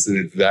 It's an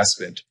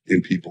investment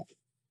in people.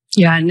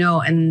 Yeah, no,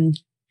 and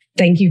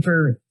thank you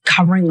for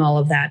covering all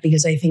of that,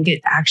 because I think it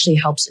actually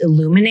helps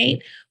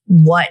illuminate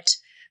what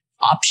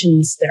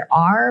options there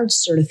are,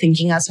 sort of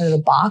thinking outside of the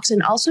box,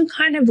 and also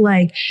kind of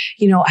like,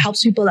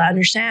 helps people to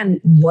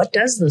understand what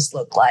does this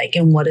look like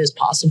and what is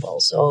possible.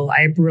 So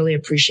I really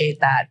appreciate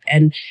that.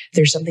 And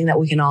there's something that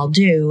we can all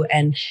do.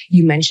 And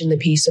you mentioned the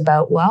piece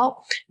about,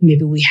 well,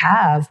 maybe we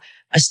have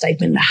a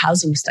stipend, a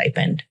housing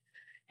stipend,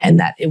 and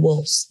that it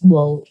will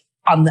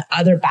on the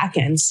other back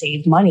end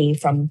save money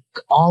from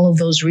all of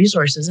those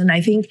resources. And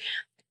I think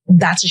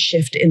that's a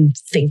shift in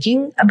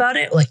thinking about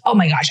it. Like, oh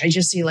my gosh, I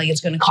just see like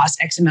it's going to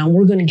cost X amount.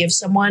 We're going to give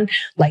someone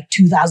like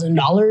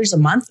 $2,000 a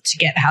month to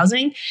get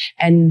housing,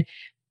 and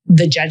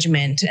the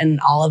judgment and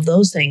all of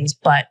those things.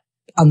 But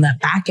on the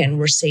back end,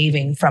 we're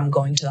saving from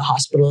going to the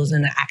hospitals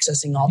and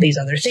accessing all these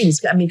other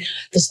things. I mean,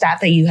 the stat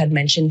that you had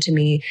mentioned to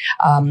me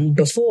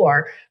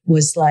before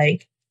was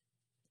like,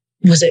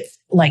 was it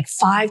like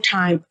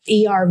 5-time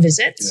ER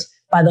visits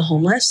by the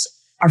homeless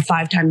are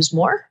 5 times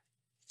more?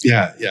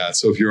 Yeah.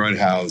 So if you're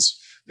unhoused,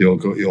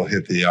 you'll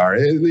hit the ER.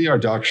 And the ER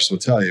doctors will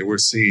tell you, we're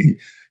seeing,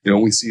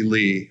 we see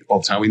Lee all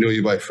the time. We know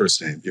you by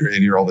first name. You're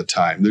in here all the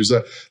time. There's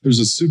a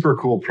super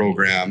cool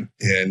program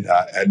in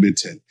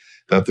Edmonton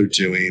that they're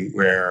doing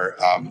where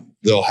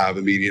they'll have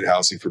immediate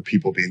housing for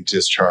people being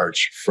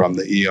discharged from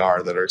the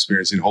ER that are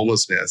experiencing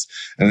homelessness.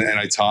 And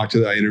I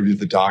interviewed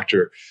the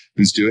doctor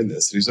who's doing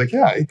this. And he's like,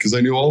 yeah, because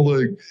I knew all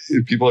the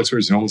people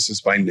experiencing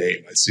homelessness by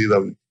name. I see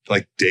them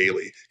like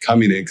daily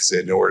coming in because they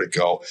had nowhere to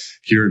go.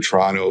 Here in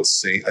Toronto,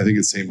 I think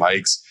it's St.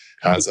 Mike's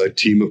has a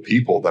team of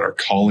people that are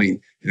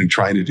calling and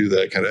trying to do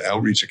that kind of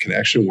outreach and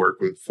connection work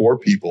for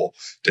people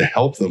to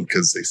help them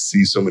because they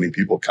see so many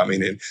people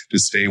coming in to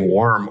stay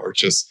warm or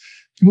just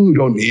people who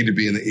don't need to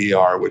be in the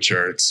ER, which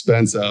are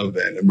expensive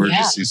and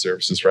emergency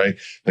services, right?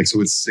 Like,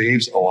 so it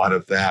saves a lot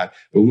of that.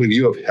 But when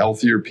you have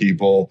healthier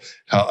people,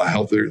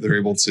 they're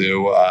able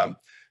to,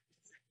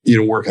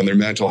 work on their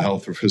mental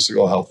health or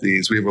physical health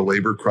needs. We have a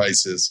labor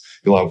crisis.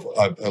 You'll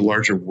have a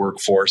larger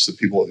workforce of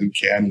people who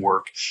can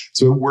work.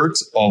 So it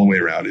works all the way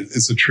around.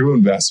 It's a true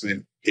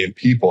investment in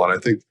people. And I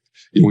think,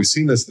 we've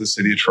seen this in the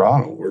city of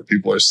Toronto where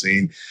people are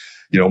seeing,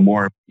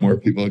 more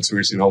people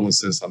experiencing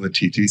homelessness on the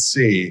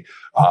TTC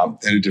and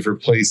in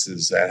different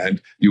places. And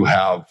you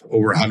have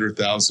over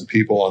 100,000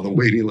 people on the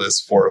waiting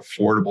list for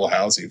affordable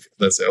housing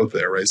that's out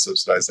there, right?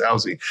 Subsidized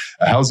housing.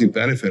 A housing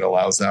benefit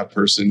allows that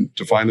person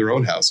to find their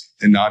own housing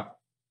and not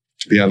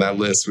to be on that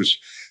list, which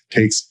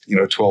takes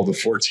 12 to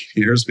 14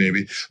 years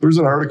maybe. There was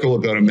an article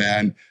about a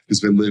man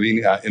who's been living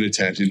in a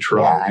tent in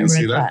Toronto. You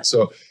see that?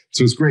 So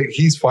it's great.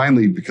 He's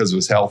finally, because of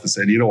his health, has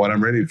said, you know what,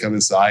 I'm ready to come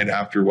inside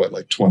after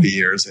 20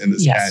 years in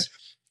this tent.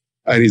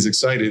 And he's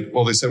excited.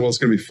 Well, they said, well, it's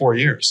going to be 4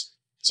 years.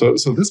 So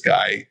this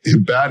guy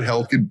in bad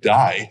health could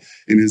die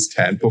in his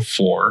tent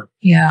before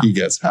he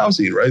gets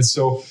housing, right?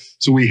 So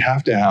we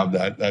have to have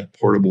that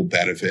portable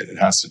benefit. It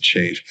has to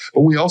change.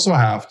 But we also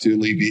have to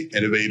be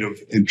innovative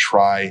and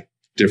try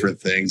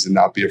different things and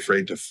not be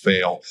afraid to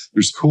fail.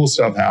 There's cool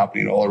stuff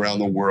happening all around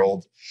the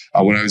world.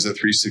 When I was at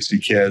 360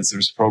 Kids,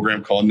 there's a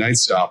program called Night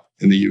Stop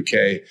in the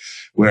UK,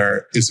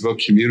 where it's about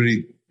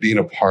community being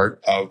a part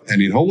of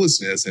ending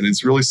homelessness. And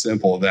it's really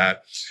simple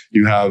that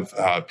you have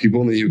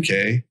people in the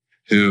UK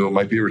who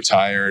might be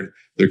retired,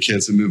 their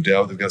kids have moved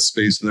out, they've got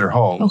space in their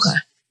homes,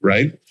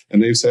 right?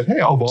 And they've said,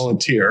 hey, I'll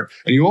volunteer.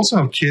 And you also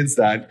have kids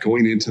that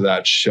going into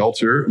that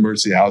shelter,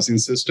 emergency housing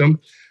system,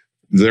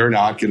 they're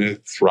not going to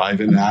thrive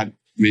in that.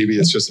 Maybe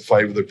it's just a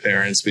fight with their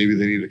parents. Maybe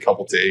they need a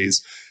couple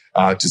days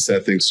to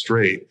set things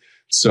straight.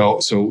 So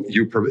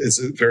it's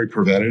very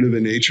preventative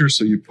in nature.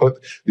 So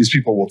these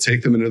people will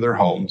take them into their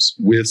homes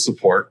with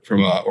support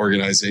from an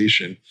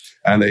organization,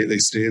 and they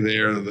stay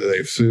there. They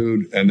have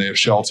food and they have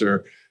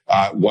shelter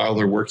while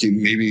they're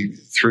working, maybe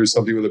through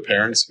something with the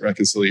parents,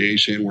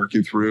 reconciliation,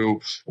 working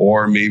through,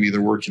 or maybe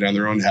they're working on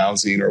their own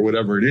housing or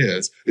whatever it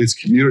is. It's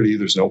community.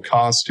 There's no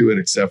cost to it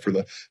except for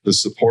the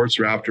supports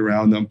wrapped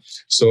around them.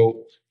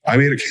 So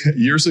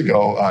years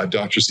ago,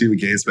 Dr. Stephen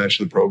Gates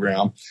mentioned the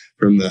program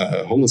from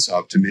the Homeless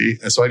Hub to me.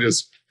 And so I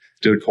just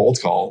did a cold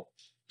call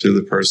to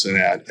the person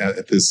at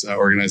this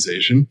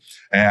organization.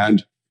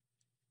 And,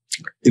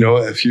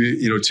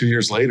 2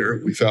 years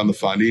later, we found the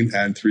funding,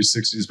 and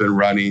 360 has been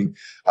running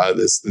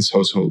this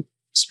host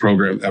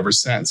program ever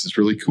since. It's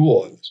really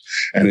cool.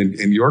 And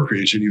in York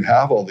region, you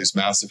have all these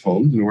massive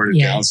homes, nowhere to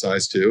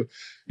downsize to.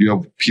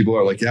 People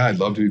are like, yeah, I'd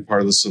love to be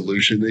part of the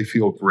solution. They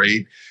feel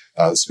great.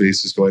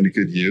 Space is going to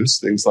good use,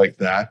 things like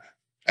that.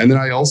 And then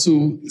I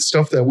also,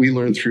 stuff that we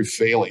learned through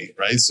failing,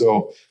 right?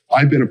 So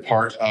I've been a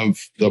part of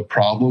the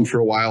problem for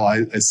a while.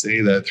 I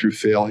say that through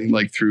failing,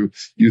 like through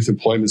youth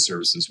employment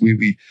services,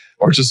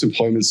 or just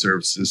employment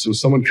services. So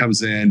someone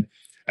comes in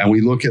and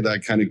we look at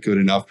that kind of good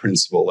enough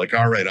principle, like,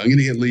 all right, I'm going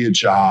to get Lee a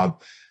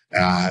job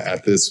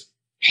at this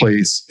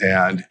place,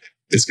 and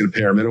it's going to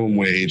pay our minimum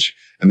wage,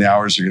 and the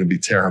hours are going to be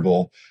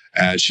terrible,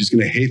 and she's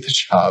going to hate the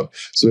job.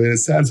 So in a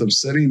sense, I'm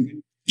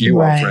setting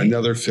you up for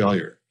another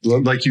failure,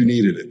 like you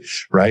needed it,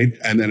 right?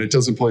 And then it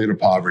doesn't pull you into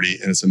poverty,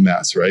 and it's a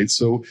mess, right?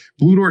 So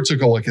Blue Door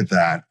took a look at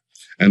that,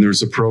 and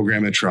there's a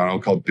program in Toronto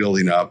called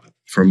Building Up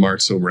from Mark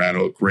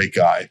Sobrano, a great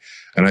guy.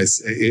 And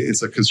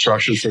it's a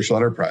construction social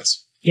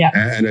enterprise. Yeah.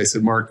 And I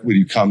said, Mark, would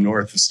you come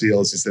north of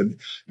Steeles? He said,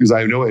 because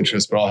I have no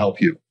interest, but I'll help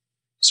you.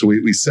 So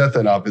we set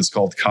that up. It's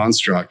called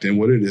Construct. And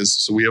what it is,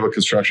 so we have a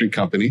construction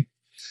company.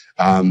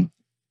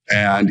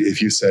 And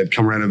if you said,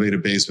 come renovate a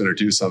basement or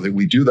do something,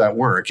 we do that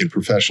work, and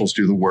professionals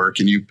do the work,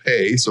 and you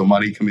pay. So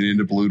money coming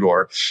into Blue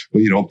Door.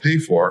 What you don't pay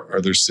for are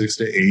there's 6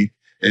 to 8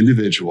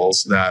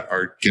 individuals that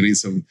are getting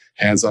some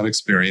hands-on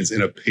experience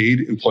in a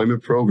paid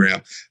employment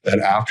program that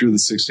after the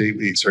 6 to 8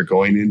 weeks are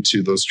going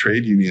into those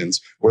trade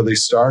unions where they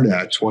start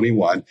at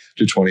 $21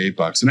 to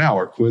 $28 an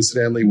hour.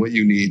 Coincidentally, what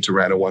you need to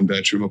rent a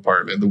 1-bedroom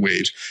apartment, the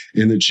wage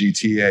in the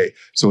GTA.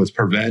 So it's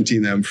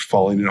preventing them from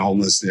falling into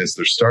homelessness.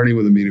 They're starting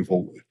with a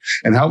meaningful.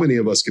 And how many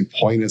of us can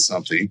point at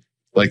something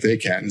like they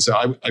can? And so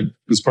I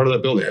was part of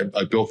that building.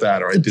 I built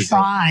that, or I did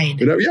pride.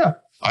 That. Yeah.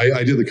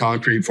 I did the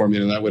concrete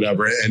formula and that,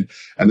 whatever.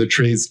 And the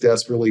trades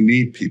desperately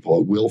need people,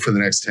 and will for the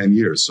next 10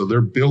 years. So they're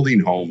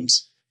building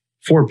homes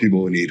for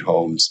people who need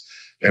homes.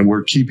 And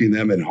we're keeping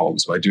them in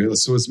homes by doing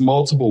this. So it's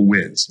multiple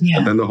wins. Yeah.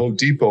 And then the Home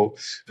Depot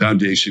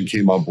Foundation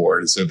came on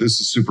board and said, this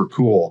is super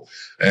cool.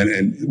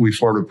 And we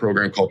formed a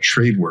program called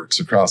TradeWorks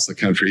across the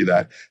country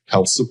that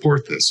helps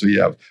support this. So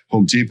you have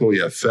Home Depot,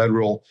 you have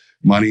federal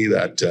money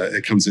that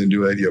it comes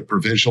into it. You have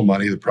provincial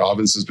money. The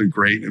province has been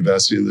great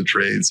investing in the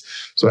trades.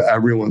 So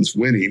everyone's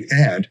winning.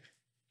 And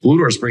Blue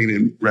Door is bringing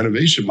in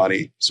renovation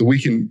money so we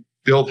can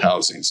build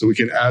housing, so we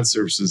can add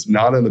services,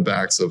 not on the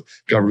backs of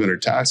government or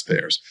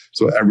taxpayers.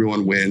 So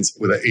everyone wins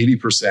with an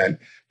 80%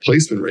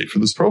 placement rate for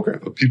this program.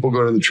 But people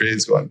go to the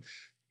trades going,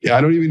 yeah,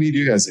 I don't even need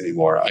you guys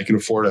anymore. I can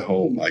afford a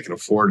home. I can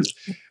afford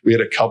it. We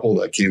had a couple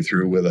that came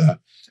through with a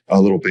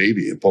little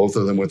baby, and both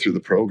of them went through the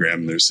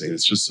program. And they're saying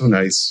it's just so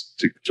nice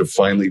to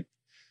finally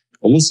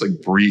almost like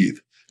breathe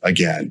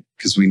again,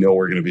 because we know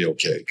we're going to be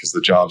okay, because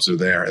the jobs are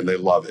there and they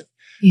love it.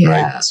 Yeah.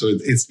 Right. So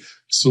it's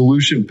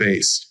solution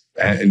based.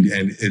 And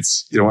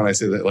it's, when I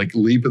say that, like,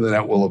 leap in the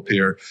net will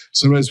appear.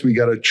 Sometimes we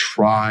got to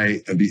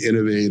try and be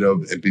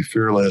innovative and be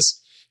fearless.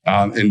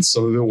 And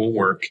some of it won't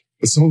work,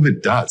 but some of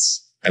it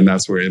does. And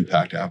that's where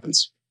impact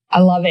happens. I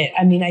love it.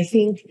 I mean, I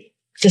think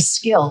the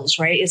skills,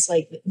 right? It's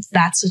like,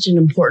 that's such an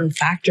important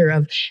factor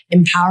of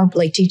empower,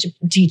 like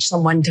teach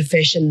someone to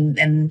fish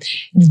and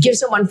give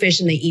someone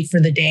fish and they eat for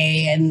the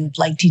day, and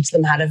like teach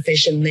them how to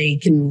fish and they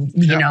can,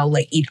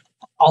 like eat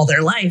all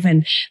their life.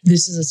 And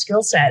this is a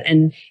skill set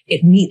and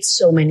it meets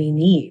so many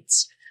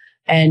needs.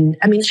 And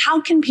I mean, how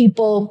can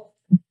people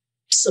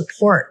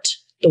support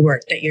the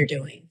work that you're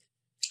doing?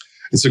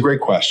 It's a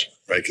great question,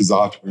 right? Because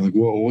often we're like,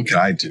 well, what can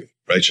I do?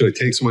 Right? Should I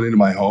take someone into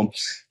my home?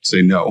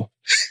 Say no.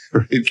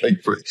 Right?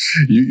 Like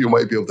you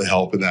might be able to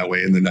help in that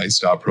way in the Nice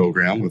Stop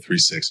program with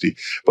 360.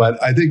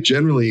 But I think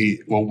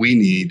generally what we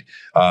need,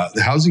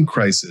 the housing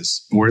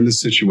crisis, we're in this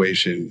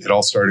situation. It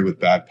all started with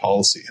bad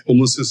policy.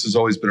 Homelessness has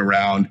always been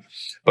around,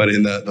 but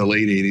in the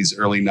late 80s,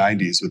 early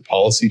 90s, with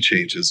policy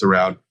changes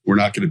around, we're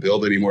not going to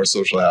build any more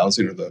social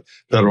housing, or the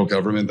federal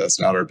government, that's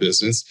not our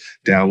business,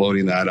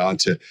 downloading that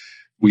onto,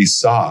 we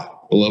saw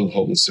the level of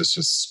homelessness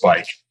just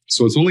spike.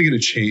 So it's only going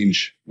to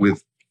change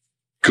with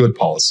good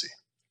policy,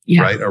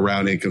 right?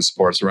 Around income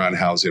supports, around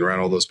housing, around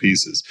all those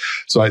pieces.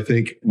 So I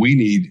think we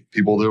need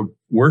people to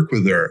work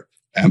with their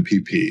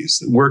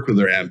MPPs, work with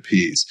their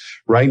MPs.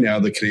 Right now,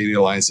 the Canadian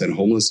Alliance on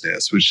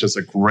Homelessness, which does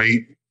a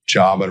great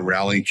job on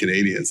rallying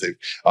Canadians,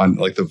 on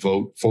like the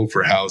vote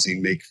for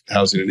housing, make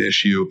housing an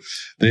issue.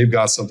 They've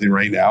got something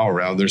right now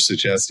around, they're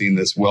suggesting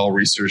this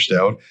well-researched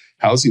out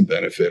housing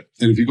benefit.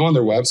 And if you go on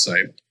their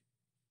website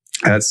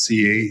at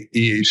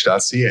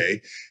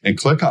caeh.ca and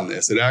click on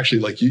this, it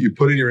actually, like, you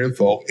put in your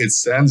info, it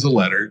sends a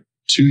letter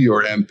to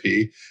your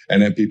MP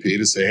and MPP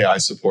to say, hey, I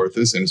support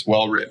this and it's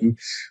well written.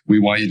 We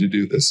want you to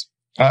do this.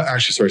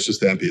 It's just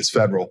the MP, it's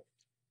federal.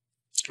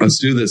 Let's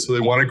do this. So they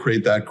want to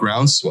create that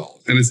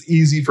groundswell, and it's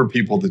easy for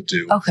people to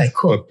do. Okay,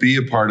 cool. But be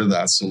a part of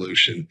that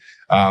solution.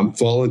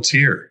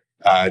 Volunteer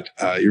at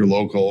your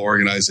local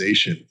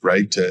organization,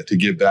 right? To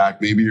give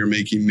back. Maybe you're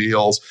making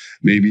meals.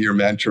 Maybe you're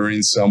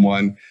mentoring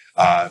someone.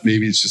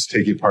 Maybe it's just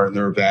taking part in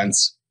their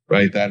events,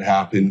 right? That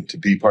happen, to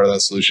be part of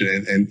that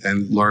solution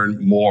and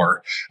learn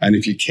more. And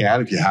if you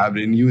have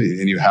it in you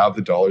and you have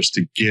the dollars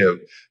to give,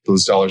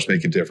 those dollars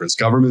make a difference.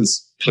 Government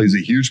plays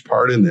a huge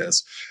part in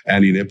this,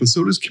 and but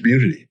so does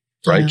community.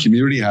 Right. Yeah.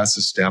 Community has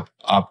to step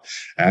up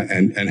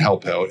and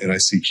help out. And I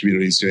see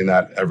communities doing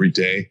that every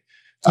day.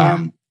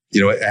 Yeah.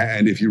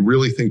 And if you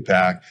really think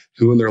back,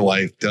 who in their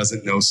life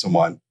doesn't know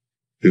someone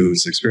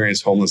who's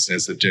experienced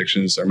homelessness,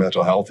 addictions, or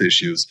mental health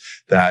issues,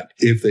 that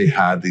if they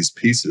had these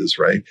pieces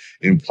right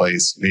in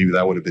place, maybe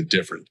that would have been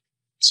different.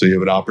 So you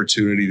have an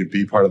opportunity to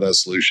be part of that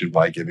solution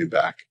by giving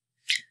back.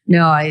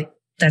 No,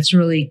 that's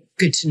really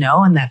good to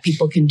know, and that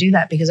people can do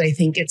that, because I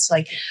think it's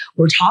like,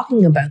 we're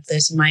talking about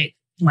this, and my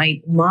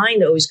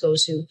mind always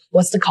goes to,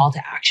 what's the call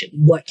to action?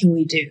 What can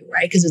we do,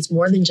 right? Because it's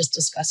more than just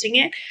discussing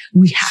it.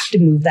 We have to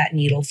move that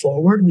needle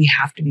forward. We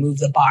have to move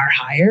the bar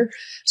higher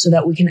so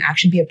that we can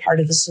actually be a part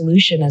of the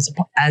solution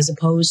as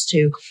opposed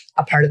to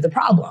a part of the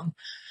problem.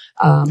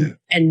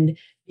 And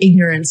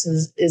ignorance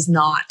is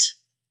not,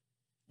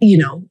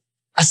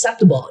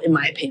 acceptable, in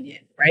my opinion,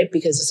 right?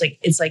 Because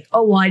it's like,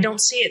 oh, well, I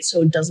don't see it,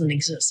 so it doesn't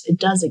exist. It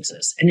does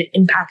exist, and it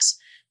impacts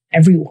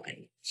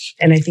everyone.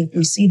 And I think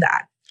we see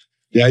that.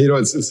 Yeah,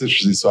 it's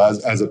interesting. So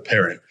as a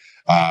parent,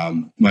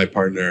 my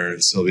partner,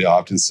 Sylvia,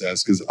 often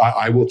says, because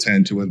I will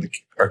tend to, when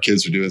our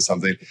kids are doing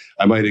something,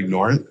 I might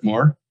ignore it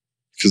more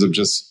because I'm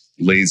just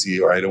lazy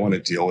or I don't want to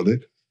deal with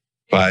it.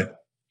 But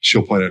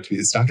she'll point out to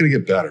me, it's not going to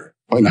get better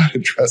by not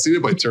addressing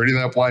it, by turning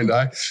that blind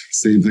eye.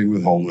 Same thing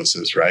with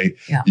homelessness, right?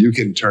 Yeah. You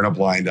can turn a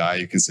blind eye.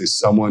 You can say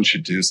someone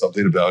should do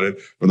something about it,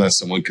 or that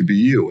someone could be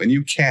you. And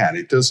you can.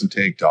 It doesn't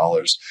take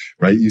dollars,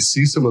 right? You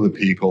see some of the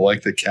people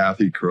like the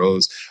Kathy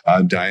Crows,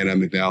 Diana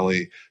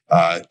McNally,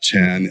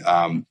 Chen,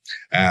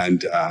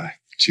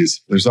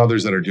 there's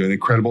others that are doing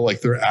incredible.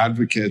 Like, they're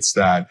advocates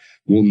that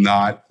will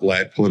not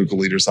let political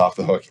leaders off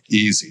the hook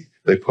easy.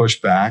 They push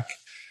back.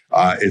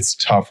 It's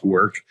tough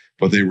work,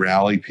 but they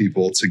rally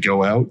people to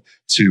go out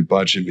to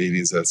budget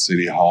meetings at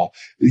City Hall.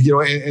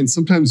 And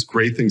sometimes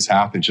great things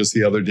happen. Just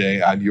the other day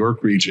at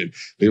York Region,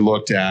 they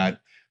looked at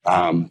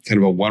kind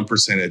of a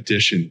 1%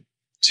 addition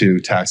to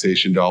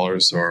taxation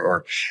dollars,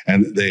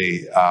 and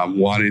they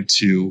wanted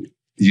to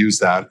use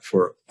that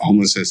for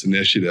homelessness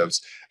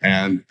initiatives.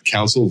 And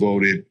council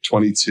voted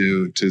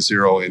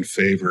 22-0 in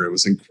favor. It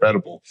was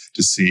incredible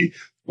to see.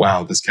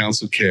 Wow, this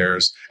council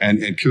cares. And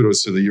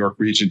kudos to the York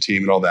Region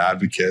team and all the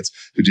advocates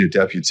who did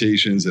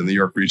deputations, and the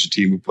York Region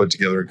team who put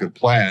together a good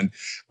plan.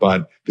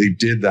 But they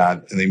did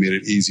that, and they made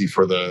it easy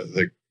for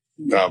the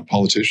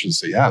politicians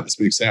to say, yeah, this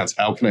makes sense.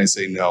 How can I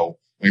say no?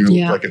 I'm going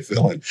to look like a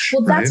villain.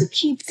 Well, right? That's a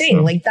key thing.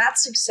 So, like, that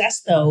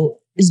success, though,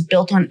 is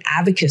built on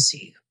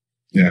advocacy.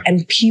 Yeah.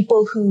 And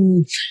people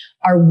who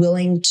are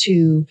willing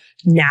to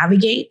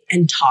navigate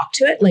and talk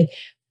to it. Like,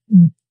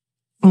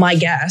 my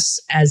guess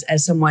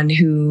as someone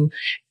who,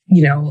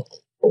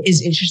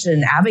 is interested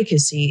in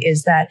advocacy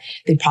is that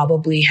they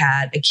probably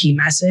had a key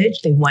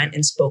message. They went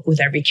and spoke with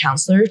every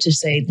counselor to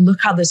say, look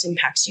how this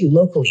impacts you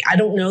locally. I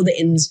don't know the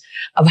ins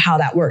of how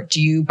that worked.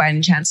 Do you by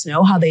any chance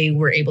know how they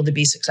were able to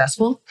be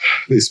successful?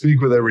 They speak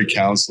with every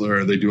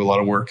counselor. They do a lot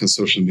of work on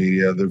social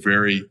media. They're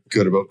very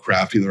good about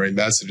crafting the right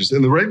messages.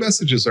 And the right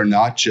messages are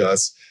not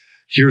just,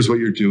 here's what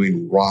you're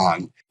doing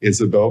wrong. It's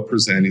about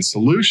presenting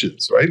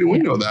solutions, right? And we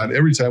know that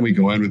every time we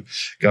go in with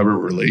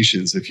government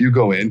relations, if you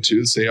go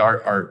into, say,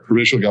 our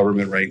provincial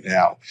government right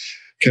now,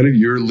 kind of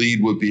your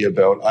lead would be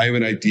about, I have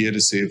an idea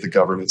to save the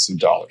government some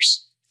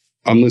dollars.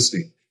 I'm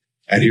listening.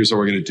 And here's how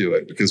we're going to do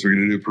it, because we're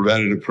going to do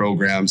preventative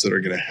programs that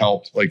are going to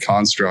help, like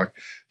Construct,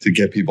 to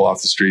get people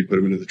off the street, put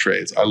them into the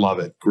trades. I love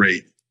it.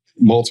 Great.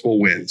 Multiple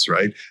wins,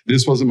 right?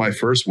 This wasn't my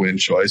first win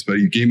choice, but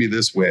you gave me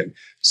this win.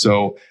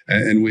 So,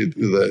 and with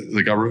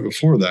the government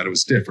before that, it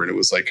was different. It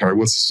was like, all right,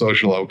 what's the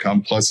social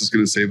outcome? Plus it's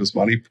going to save us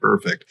money.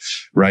 Perfect.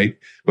 Right.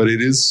 But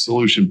it is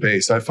solution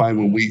based. I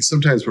find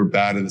sometimes we're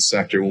bad in the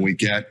sector when we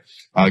get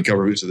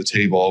government to the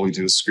table, all we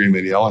do is scream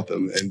and yell at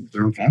them. And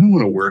they're like, I don't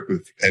want to work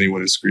with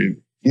anyone who screams.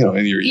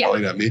 And you're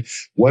yelling at me.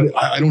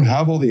 I don't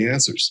have all the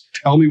answers.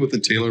 Tell me what the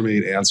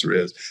tailor-made answer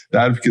is. The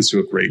advocates do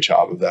a great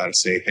job of that, of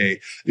saying, hey,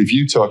 if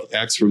you took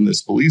X from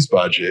this police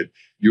budget,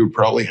 you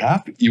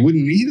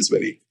wouldn't need as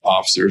many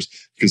officers,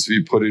 because if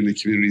you put it into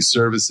community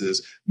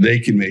services, they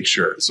can make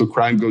sure. So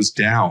crime goes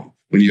down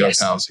when you have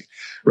housing,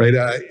 right?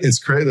 It's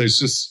crazy. There's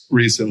just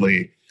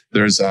recently,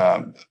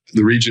 the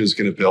region is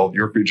going to build,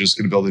 York Region is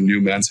going to build a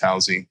new men's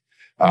housing.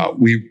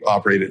 We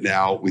operate it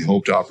now. We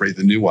hope to operate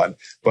the new one,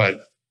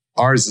 but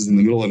ours is in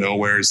the middle of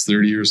nowhere. It's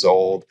 30 years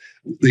old.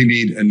 They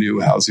need a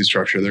new housing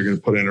structure. They're going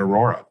to put in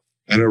Aurora.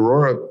 And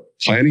Aurora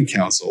Planning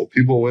Council,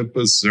 people went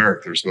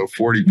berserk. There's about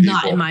 40 people.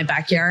 Not in my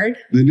backyard.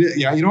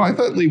 Yeah, I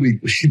thought we'd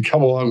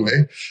come a long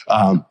way.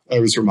 I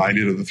was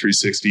reminded of the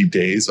 360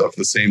 days of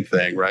the same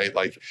thing, right?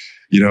 Like,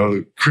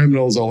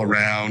 criminals all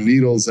around,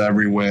 needles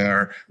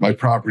everywhere, my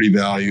property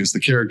values, the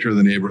character of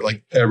the neighbor,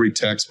 like every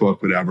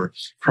textbook, whatever.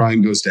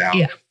 Crime goes down.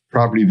 Yeah.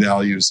 Property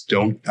values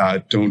don't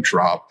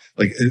drop.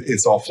 Like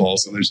it's all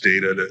false, and there's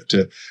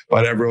data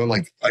but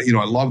everyone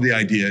I love the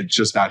idea,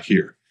 just not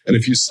here. And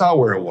if you saw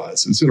where it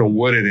was, it's in a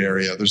wooded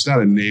area. There's not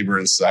a neighbor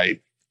in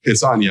sight.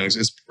 It's on Young's.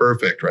 It's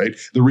perfect, right?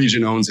 The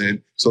region owns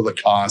it, so the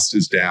cost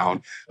is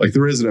down. Like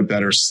there isn't a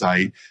better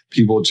site.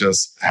 People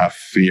just have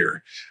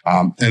fear.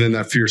 And then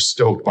that fear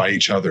stoked by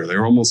each other. It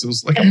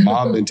was like a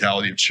mob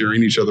mentality of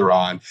cheering each other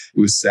on. It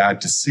was sad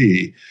to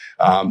see.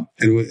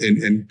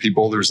 And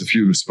people, there's a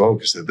few who spoke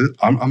who said,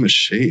 I'm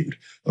ashamed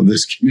of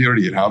this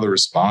community and how they're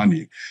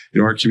responding.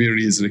 Our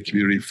community isn't a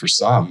community for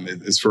some,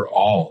 it's for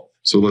all.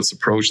 So let's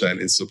approach that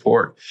in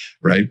support,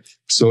 right?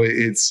 So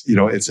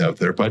it's out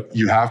there, but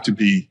you have to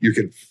be, you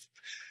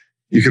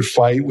can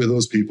fight with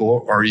those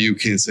people, or you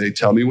can say,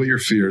 tell me what your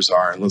fears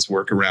are and let's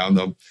work around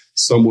them.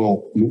 Some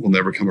will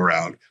never come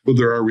around, but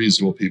there are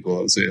reasonable people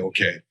that will say,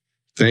 okay,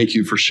 thank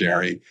you for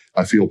sharing.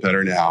 I feel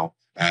better now.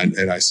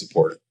 And I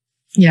support it.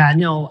 Yeah,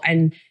 no.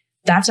 And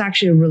that's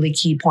actually a really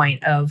key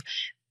point of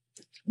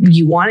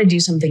you want to do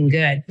something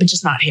good, but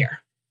just not here.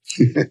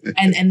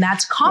 and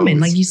that's common.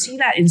 Like you see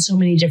that in so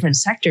many different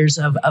sectors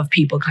of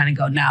people kind of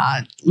go,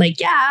 nah,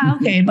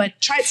 okay, but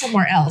try it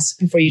somewhere else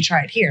before you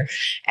try it here.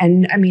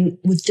 And I mean,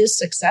 with this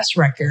success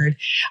record,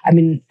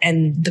 and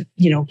the,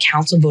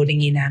 council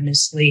voting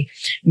unanimously,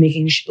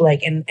 making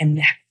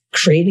and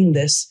creating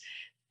this,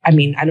 I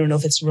don't know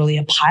if it's really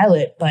a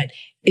pilot, but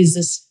is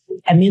this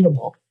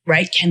immutable,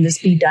 right? Can this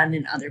be done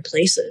in other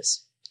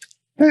places?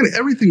 And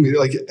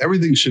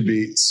everything should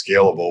be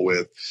scalable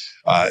with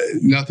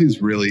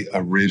nothing's really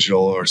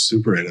original or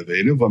super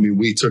innovative.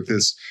 We took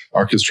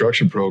our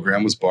construction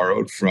program was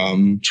borrowed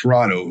from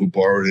Toronto, who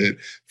borrowed it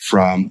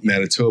from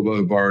Manitoba,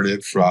 who borrowed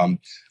it from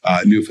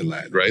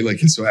Newfoundland, right?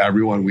 So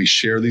everyone, we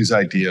share these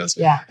ideas.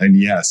 Yeah. And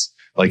yes,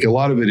 a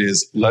lot of it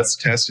is, let's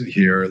test it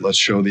here. Let's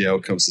show the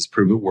outcomes. Let's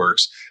prove it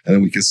works. And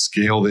then we can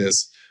scale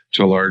this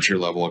to a larger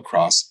level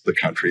across the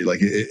country.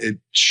 It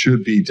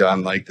should be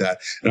done like that.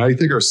 And I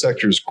think our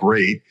sector is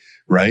great,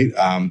 right?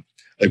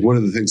 like one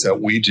of the things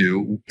that we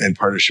do in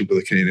partnership with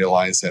the Canadian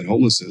Alliance to End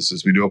Homelessness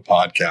is we do a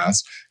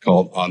podcast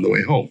called On the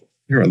Way Home.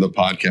 Here on the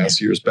podcast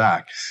years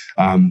back.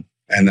 And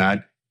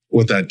that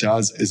what that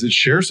does is it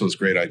shares those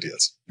great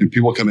ideas. And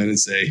people come in and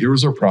say,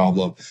 here's our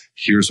problem.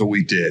 Here's what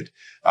we did.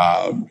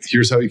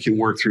 Here's how you can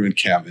work through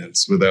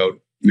encampments without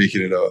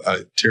making it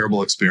a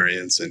terrible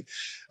experience and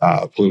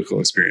political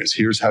experience.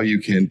 Here's how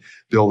you can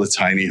build a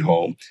tiny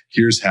home.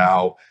 Here's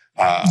how,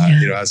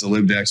 as a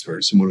lived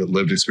expert, someone with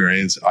lived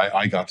experience,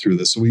 I got through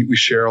this. So we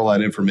share all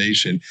that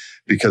information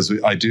because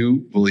I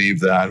do believe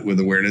that with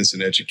awareness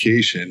and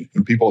education,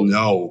 when people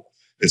know,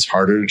 it's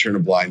harder to turn a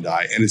blind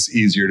eye, and it's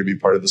easier to be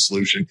part of the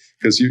solution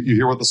because you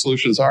hear what the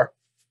solutions are.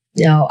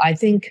 No, I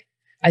think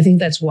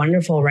that's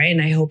wonderful, right?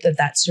 And I hope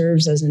that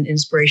serves as an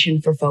inspiration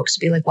for folks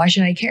to be like, why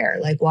should I care?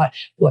 Like,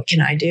 what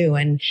can I do?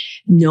 And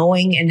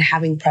knowing and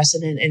having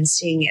precedent and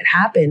seeing it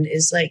happen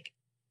is like,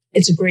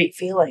 it's a great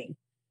feeling,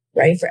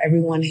 right? For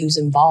everyone who's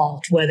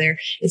involved, whether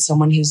it's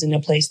someone who's in a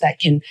place that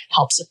can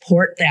help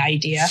support the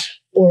idea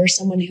or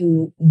someone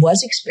who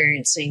was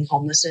experiencing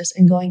homelessness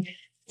and going,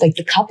 like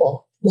the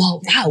couple,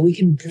 well, wow, we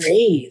can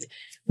breathe.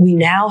 We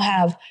now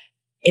have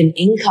an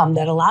income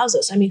that allows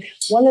us. I mean,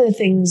 one of the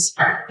things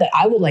that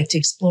I would like to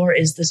explore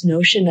is this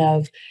notion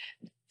of,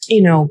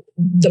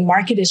 the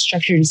market is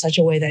structured in such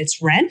a way that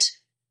it's rent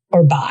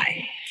or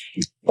buy.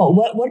 But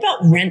what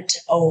about rent to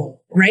own,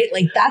 right?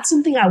 Like that's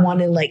something I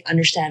want to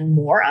understand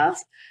more of,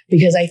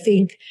 because I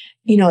think,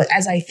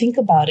 as I think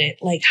about it,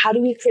 like how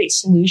do we create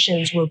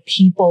solutions where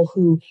people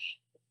who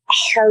are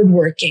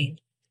hardworking,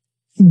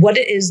 what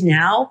it is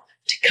now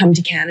to come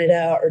to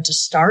Canada or to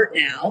start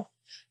now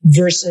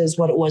versus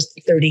what it was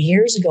 30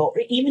 years ago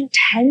or even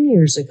 10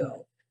 years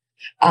ago.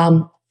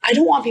 I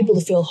don't want people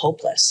to feel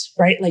hopeless,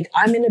 right? Like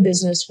I'm in a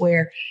business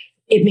where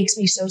it makes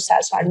me so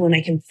satisfied when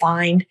I can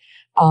find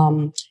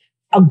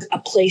a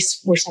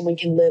place where someone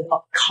can live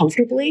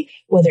comfortably,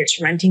 whether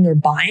it's renting or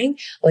buying.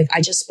 Like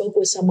I just spoke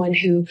with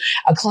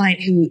a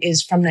client who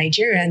is from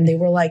Nigeria, and they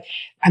were like,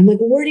 I'm like,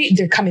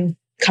 they're coming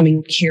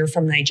here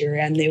from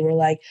Nigeria. And they were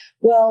like,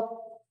 well,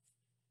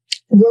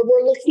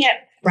 we're looking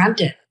at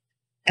Brampton.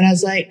 And I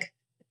was like,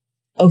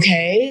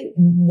 okay,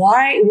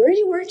 why? Where are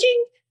you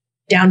working?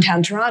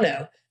 Downtown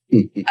Toronto.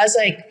 I was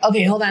like,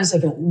 okay, hold on a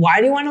second.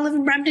 Why do you want to live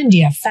in Brampton? Do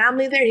you have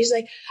family there? And he's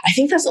like, I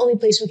think that's the only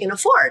place we can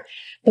afford.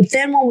 But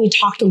then when we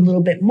talked a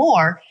little bit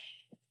more,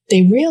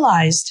 they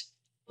realized,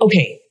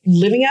 okay,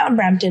 living out in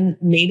Brampton,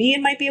 maybe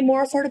it might be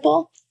more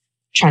affordable.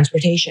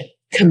 Transportation,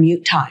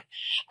 commute time,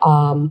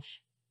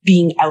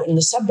 being out in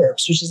the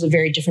suburbs, which is a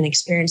very different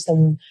experience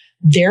than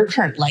their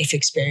current life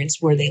experience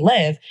where they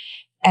live.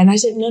 And I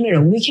said, no,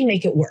 we can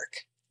make it work.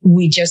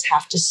 We just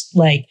have to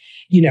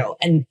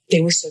and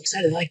they were so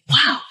excited. Like,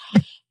 wow,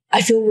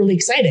 I feel really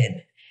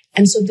excited.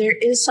 And so there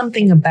is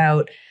something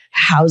about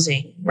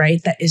housing,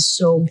 right, that is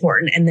so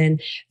important. And then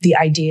the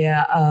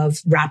idea of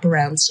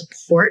wraparound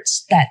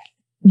supports that,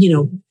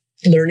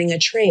 learning a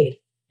trade,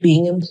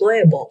 being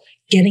employable,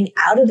 getting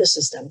out of the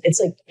system. It's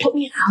like, put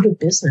me out of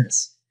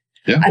business.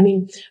 Yeah. I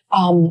mean,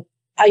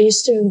 I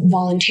used to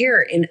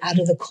volunteer in Out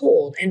of the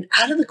Cold, and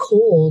Out of the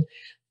Cold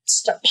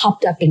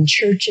popped up in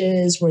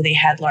churches where they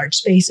had large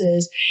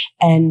spaces,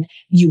 and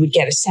you would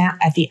get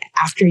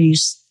after you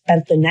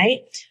spent the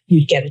night,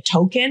 you'd get a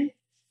token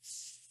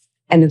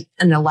and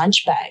a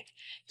lunch bag.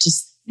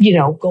 Just,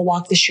 go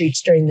walk the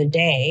streets during the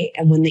day,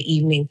 and when the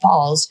evening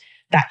falls,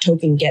 that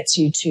token gets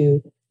you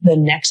to the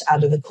next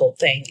Out of the Cold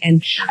thing.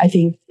 And I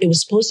think it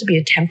was supposed to be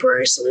a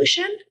temporary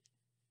solution,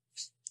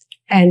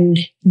 and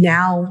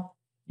now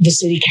the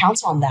city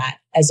counts on that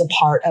as a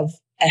part of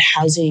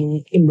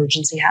a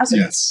emergency housing.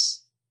 Yes.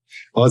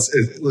 Well,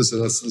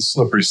 listen, that's the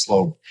slippery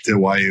slope to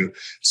YU.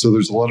 So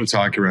there's a lot of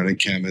talk around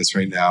encampments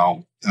right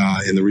now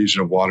in the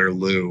region of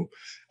Waterloo,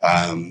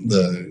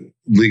 the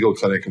legal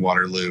clinic in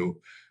Waterloo,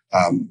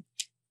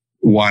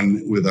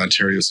 one with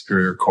Ontario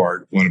Superior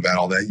Court, one about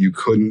all that. You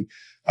couldn't,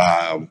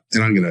 and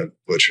I'm going to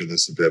butcher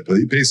this a bit, but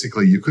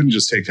basically you couldn't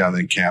just take down the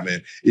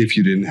encampment if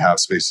you didn't have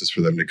spaces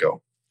for them to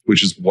go,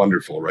 which is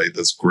wonderful, right?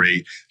 That's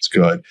great. It's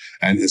good.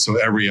 And so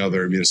every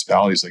other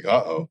municipality is like,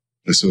 uh-oh,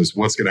 this is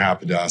what's going to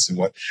happen to us. And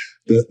what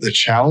the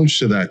challenge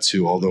to that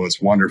too, although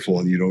it's wonderful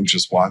and you don't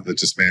just want the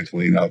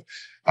dismantling of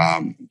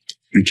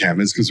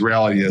encampments, because the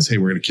reality is, hey,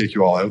 we're going to kick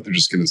you all out. They're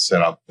just going to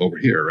set up over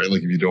here, right?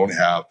 Like if you don't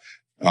have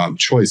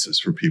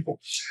choices for people,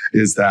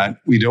 is that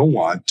we don't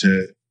want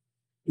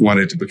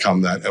it to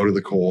become that out of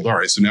the cold. All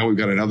right, so now we've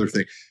got another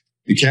thing.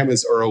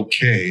 Encampments are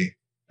okay,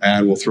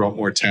 and we'll throw up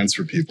more tents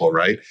for people,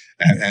 right?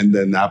 And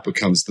then that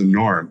becomes the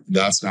norm.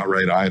 That's not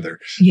right either.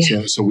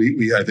 Yeah. So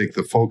we I think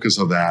the focus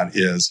of that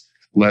is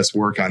let's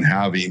work on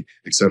having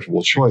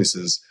acceptable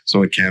choices.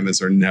 So encampments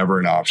are never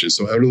an option.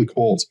 So out of the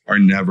colds are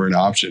never an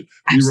option.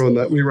 We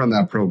run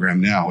that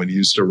program now, and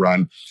used to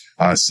run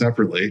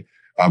separately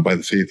by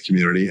the faith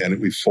community, and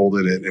we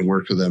folded it and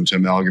worked with them to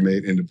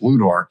amalgamate into Blue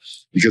Door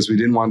because we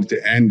didn't want it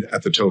to end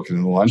at the token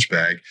in the lunch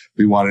bag.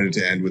 We wanted it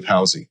to end with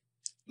housing,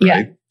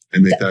 right? Yeah.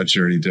 And make that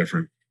journey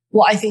different.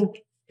 Well, I think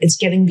it's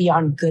getting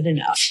beyond good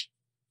enough.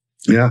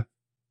 Yeah.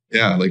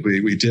 Yeah, like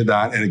we did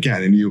that. And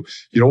again, and you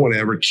don't want to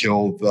ever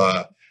kill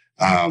the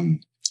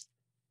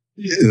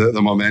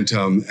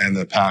momentum and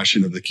the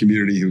passion of the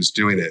community who's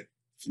doing it,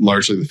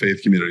 largely the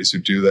faith communities who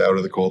do the Out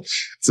of the Cold.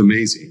 It's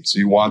amazing. So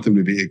you want them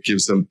to be, it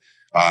gives them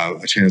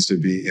a chance to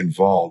be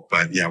involved.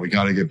 But yeah, we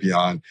got to get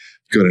beyond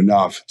good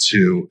enough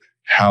to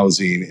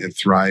housing and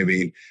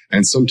thriving.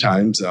 And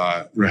sometimes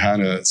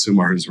Rahana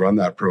Sumar, who's run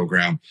that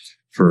program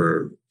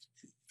for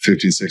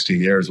 15,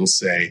 16 years, will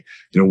say,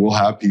 we'll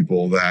have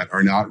people that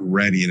are not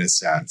ready in a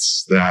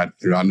sense, that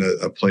they're not in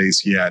a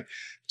place yet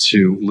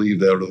to leave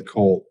the Out of the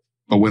Cold.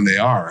 But when they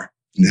are,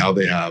 now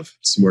they have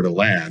somewhere to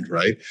land,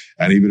 right?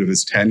 And even if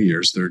it's 10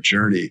 years, their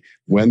journey,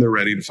 when they're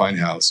ready to find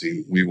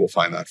housing, we will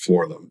find that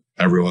for them.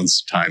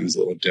 Everyone's time is a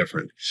little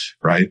different,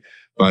 right?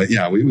 But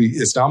yeah,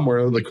 it's not more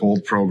of the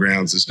cold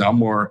programs. It's not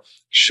more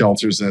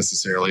shelters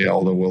necessarily,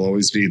 although we'll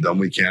always need them.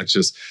 We can't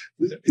just,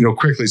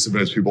 quickly,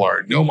 sometimes people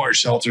are, no more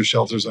shelters.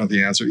 Shelters aren't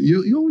the answer.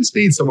 You always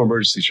need some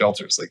emergency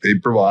shelters. Like they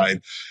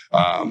provide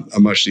a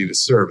much needed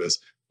service,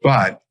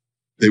 but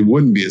they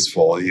wouldn't be as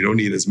full. You don't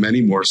need as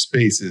many more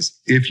spaces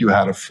if you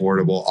had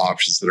affordable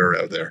options that are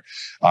out there.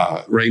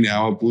 Right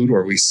now at Blue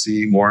Door, we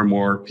see more and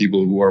more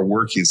people who are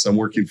working, some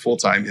working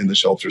full-time in the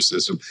shelter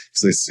system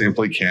because they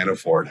simply can't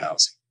afford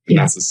housing. And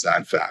that's a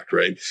sad fact,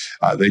 right?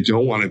 They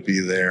don't want to be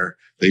there.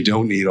 They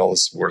don't need all the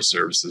support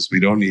services.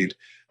 We don't need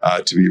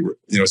to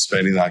be,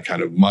 spending that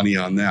kind of money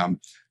on them.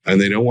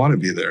 And they don't want to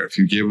be there. If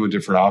you give them a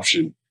different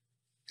option,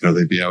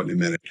 they'd be out in a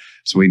minute.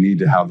 So we need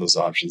to have those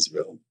options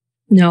available.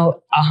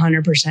 No,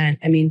 100%.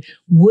 I mean,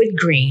 Wood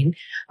Green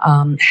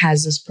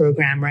has this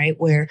program, right,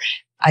 where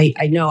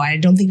I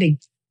don't think they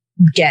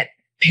get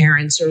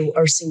parents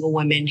or single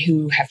women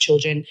who have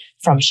children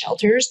from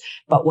shelters,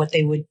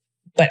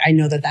 but I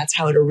know that that's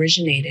how it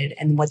originated.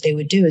 And what they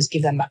would do is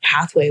give them a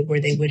pathway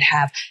where they would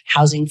have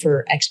housing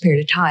for X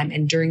period of time.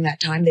 And during that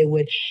time, they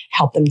would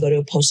help them go to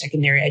a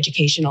post-secondary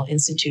educational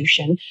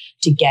institution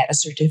to get a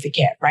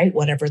certificate, right?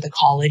 Whatever the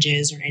college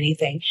is or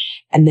anything.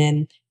 And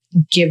then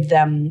give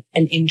them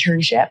an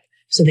internship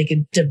so they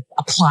could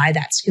apply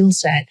that skill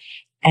set.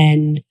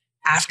 And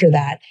after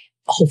that,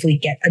 hopefully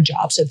get a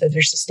job so that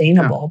they're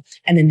sustainable.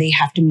 Yeah. And then they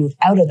have to move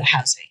out of the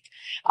housing.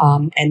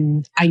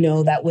 And I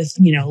know that with,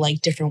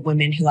 different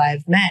women who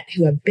I've met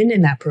who have been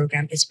in that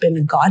program, it's been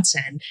a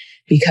godsend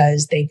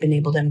because they've been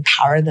able to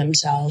empower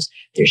themselves.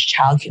 There's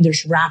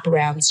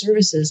wraparound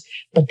services,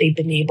 but they've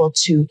been able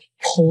to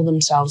pull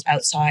themselves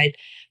outside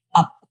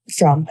up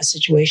from a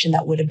situation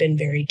that would have been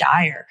very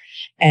dire.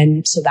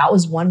 And so that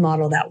was one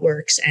model that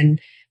works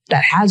and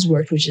that has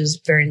worked, which is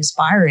very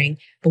inspiring,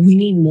 but we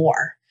need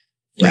more.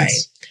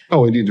 Yes. Right.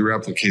 Oh, we need to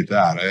replicate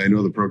that. I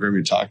know the program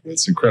you're talking about.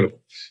 It's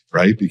incredible,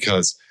 right?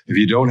 Because if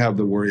you don't have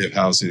the worry of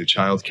housing and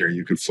childcare,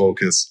 you could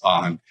focus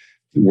on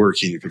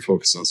working, you can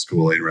focus on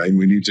schooling, right? And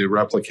we need to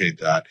replicate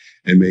that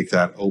and make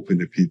that open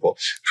to people.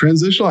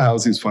 Transitional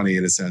housing is funny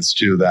in a sense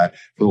too, that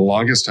for the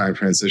longest time,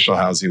 transitional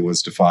housing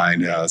was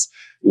defined as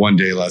one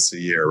day less a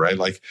year, right?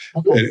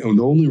 And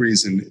the only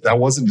reason that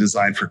wasn't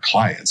designed for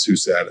clients who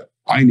said,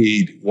 I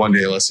need one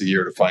day less a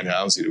year to find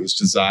housing. It was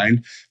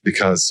designed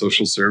because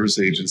social service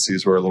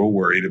agencies were a little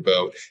worried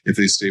about if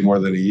they stay more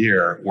than a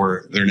year,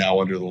 where they're now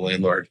under the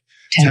Landlord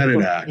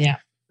Tenant Act,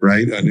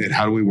 right? And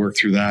how do we work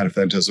through that if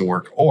that doesn't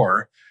work?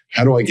 Or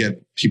how do I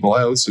get people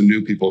out so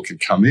new people can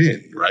come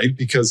in, right?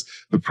 Because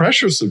the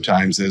pressure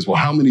sometimes is, well,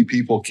 how many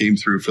people came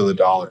through for the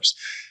dollars?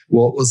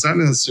 Well, it's not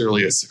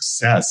necessarily a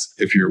success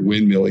if you're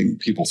windmilling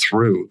people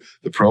through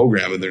the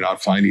program and they're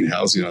not finding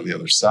housing on the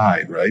other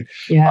side, right?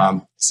 Yeah.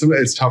 So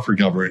it's tough for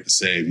government to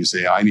say, if you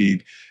say, I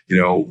need,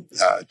 $2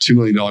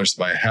 million to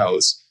buy a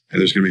house, and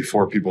there's going to be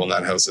 4 people in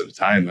that house at a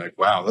time, like,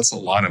 wow, that's a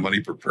lot of money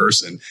per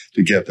person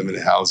to get them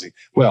into housing.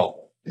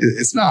 Well,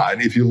 it's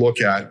not. If you look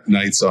at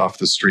nights off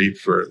the street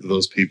for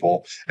those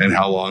people and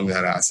how long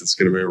that asset's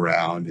going to be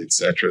around, et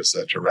cetera,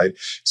 right?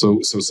 So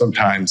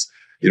sometimes,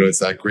 it's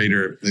that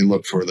greater, they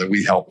look for that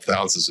we help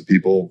thousands of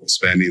people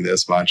spending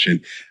this much.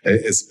 And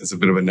it's a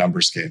bit of a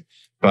numbers game,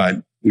 but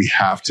we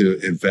have to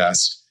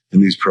invest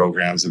in these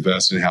programs,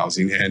 invest in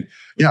housing, and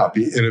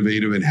be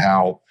innovative in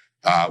how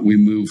we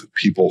move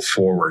people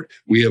forward.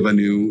 We have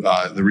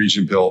the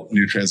region built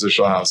new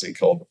transitional housing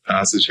called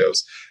Passage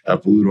House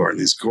at Blue Door, and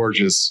these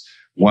gorgeous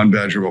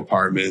 1-bedroom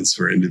apartments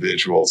for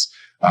individuals.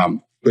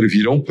 But if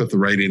you don't put the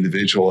right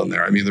individual in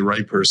there, the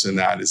right person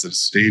that is at a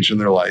stage in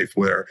their life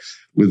where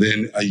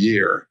within a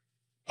year,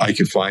 I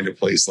could find a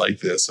place like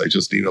this. I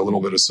just need a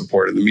little bit of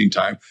support in the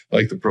meantime,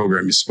 like the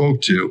program you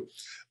spoke to.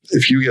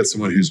 If you get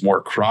someone who's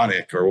more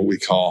chronic or what we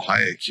call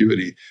high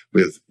acuity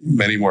with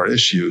many more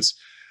issues,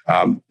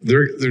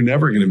 they're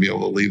never going to be able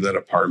to leave that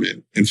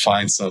apartment and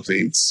find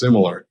something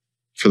similar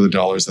for the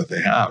dollars that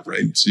they have,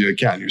 right? So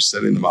you're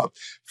setting them up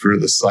for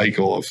the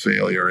cycle of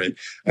failure.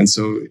 And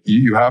so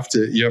you have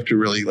to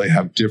really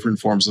have different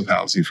forms of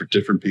housing for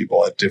different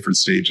people at different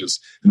stages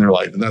in their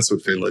life. And that's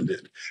what Finland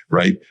did,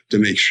 right? To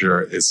make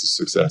sure it's a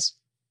success.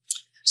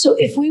 So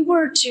if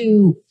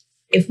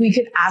we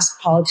could ask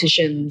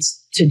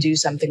politicians to do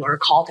something or a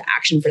call to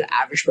action for the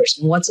average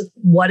person,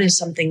 what is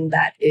something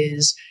that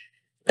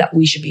that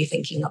we should be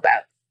thinking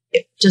about?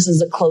 Just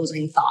as a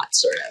closing thought,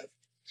 sort of.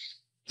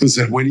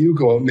 Listen, when you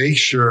go out, make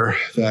sure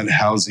that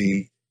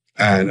housing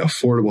and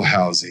affordable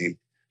housing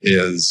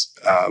is,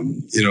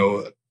 and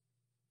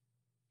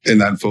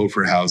that vote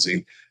for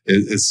housing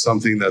is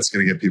something that's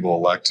going to get people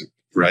elected,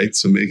 right?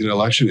 So make it an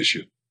election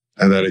issue.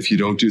 And that if you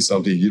don't do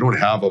something, you don't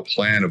have a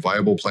plan, a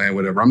viable plan,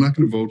 whatever, I'm not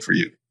going to vote for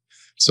you.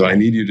 So I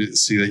need you to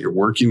see that you're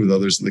working with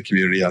others in the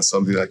community on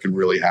something that could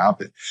really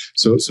happen.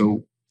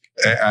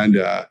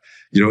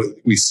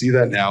 We see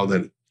that now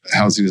that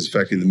housing is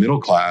affecting the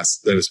middle class,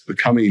 that it's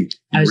becoming,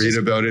 you read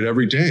about it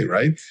every day,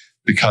 right?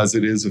 Because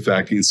it is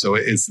affecting. So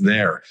it's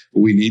there.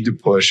 We need to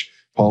push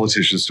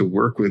politicians to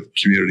work with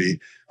community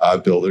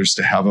builders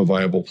to have a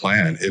viable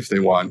plan if they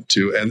want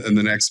to, and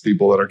the next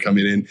people that are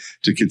coming in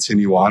to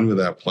continue on with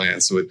that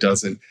plan. So it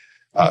doesn't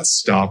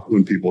stop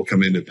when people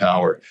come into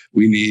power.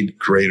 We need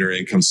greater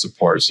income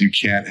support. So you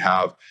can't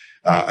have,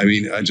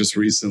 just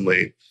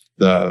recently,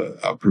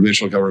 the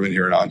provincial government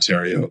here in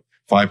Ontario,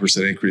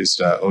 5% increase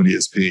to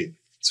ODSP.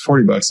 It's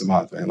 $40 a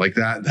month, man. Like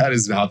that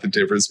is not the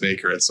difference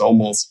maker. It's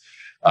almost,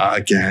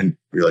 again,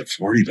 you're like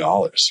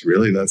 $40.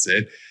 Really? That's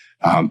it?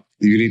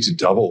 You need to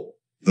double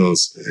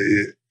those.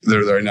 They're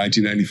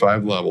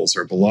 1995 levels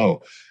or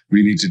below.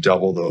 We need to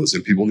double those,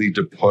 and people need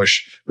to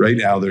push. Right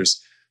now,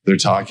 they're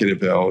talking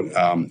about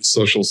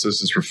social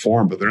assistance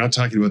reform, but they're not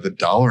talking about the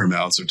dollar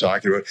amounts. They're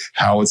talking about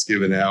how it's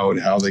given out,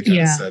 how they kind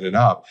of set it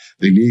up.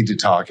 They need to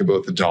talk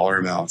about the dollar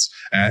amounts,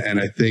 and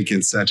I think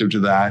incentive to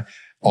that.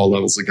 All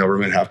levels of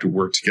government have to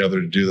work together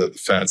to do that. The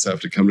feds have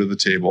to come to the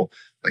table.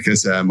 Like I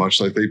said,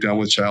 much like they've done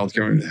with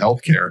childcare and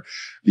healthcare.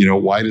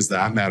 Why does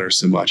that matter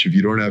so much? If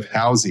you don't have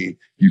housing,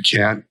 you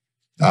can't.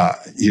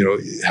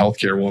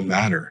 Healthcare won't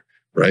matter,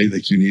 right?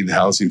 Like you need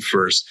housing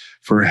first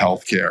for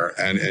healthcare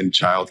and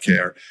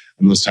childcare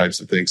and those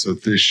types of things. So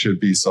this should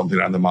be something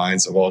on the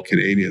minds of all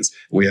Canadians.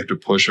 We have to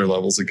push our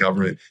levels of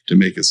government to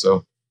make it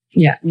so.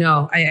 Yeah,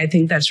 no, I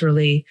think that's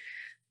really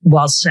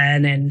well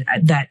said, and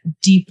that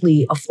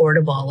deeply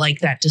affordable, like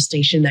that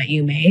distinction that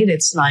you made.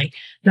 It's like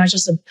not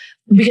just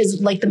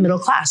because like the middle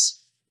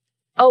class.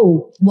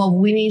 Oh, well,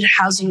 we need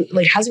housing.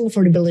 Like housing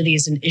affordability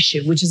is an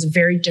issue, which is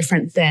very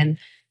different than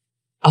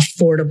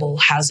affordable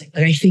housing.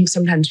 Like I think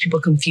sometimes people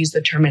confuse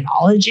the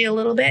terminology a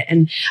little bit.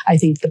 And I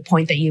think the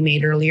point that you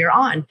made earlier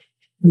on,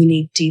 we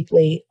need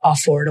deeply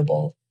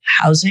affordable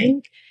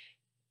housing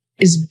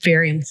is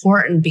very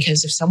important,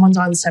 because if someone's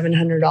on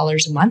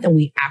 $700 a month and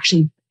we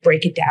actually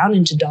break it down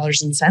into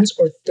dollars and cents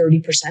or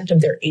 30%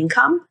 of their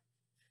income,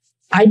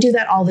 I do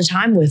that all the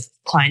time with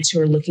clients who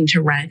are looking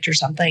to rent or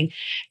something.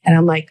 And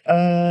I'm like,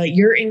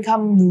 your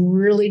income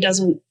really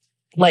doesn't,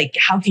 like,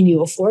 how can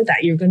you afford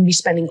that? You're going to be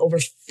spending over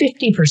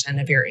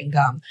 50% of your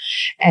income.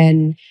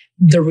 And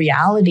the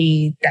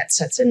reality that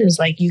sets in is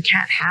like, you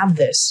can't have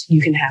this,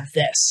 you can have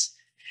this.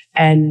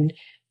 And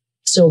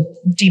so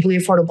deeply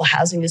affordable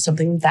housing is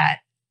something that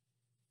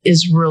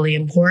is really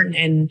important.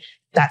 And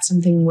that's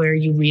something where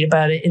you read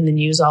about it in the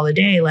news all the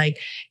day, like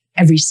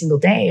every single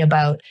day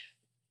about,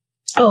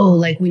 oh,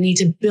 like we need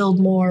to build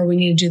more, we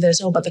need to do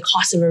this. Oh, but the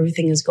cost of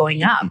everything is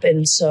going up.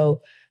 And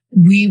so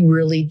we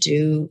really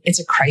do, it's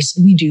a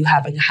crisis. We do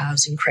have a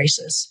housing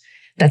crisis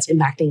that's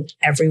impacting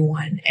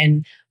everyone.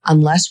 And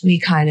unless we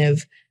kind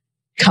of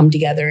come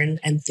together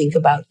and think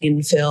about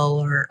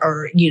infill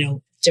or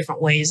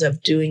different ways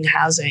of doing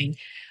housing,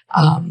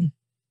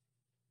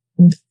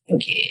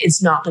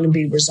 it's not going to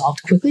be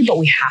resolved quickly, but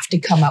we have to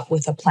come up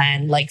with a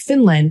plan like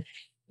Finland,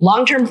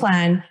 long-term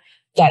plan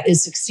that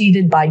is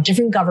succeeded by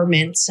different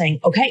governments saying,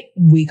 okay,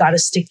 we got to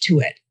stick to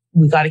it.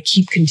 We got to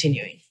keep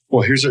continuing.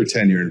 Well, here's our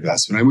 10-year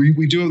investment.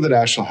 We do have the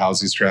National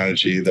Housing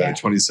Strategy that in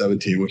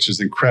 2017, which is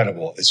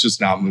incredible. It's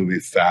just not moving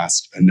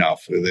fast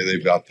enough.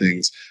 They've got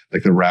things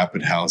like the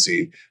rapid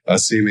housing.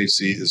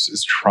 CMHC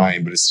is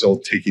trying, but it's still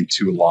taking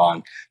too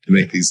long to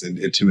make these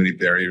too many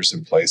barriers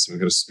in place. So we're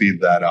going to speed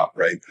that up,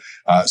 right?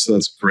 So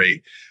that's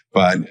great.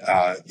 But,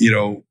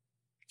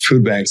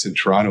 food banks in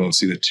Toronto have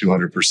seen a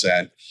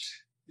 200%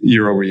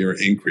 year-over-year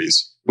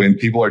increase. When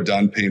people are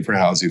done paying for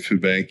housing,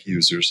 food bank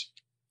users,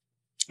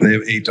 they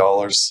have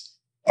 $8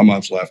 a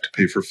month left to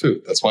pay for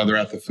food. That's why they're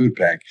at the food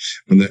bank.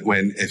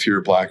 When if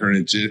you're Black or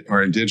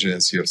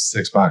Indigenous, you have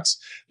 $6.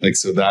 Like,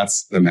 so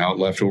that's the amount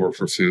left over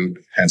for food.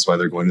 Hence why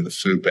they're going to the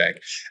food bank.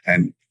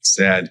 And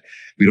said,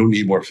 we don't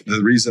need more.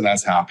 The reason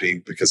that's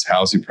happening because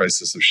housing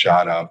prices have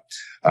shot up.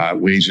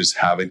 Wages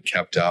haven't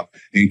kept up.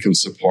 Income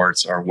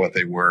supports are what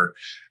they were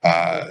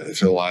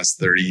for the last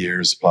 30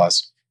 years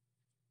plus.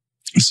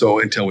 So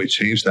until we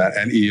change that,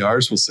 and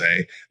ERs will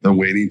say the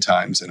waiting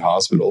times in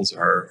hospitals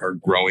are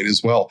growing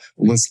as well.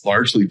 Well, it's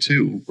largely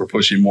too, we're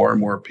pushing more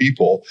and more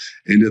people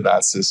into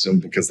that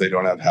system because they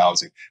don't have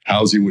housing.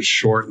 Housing would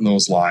shorten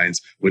those lines,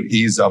 would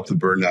ease up the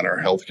burden on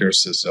our healthcare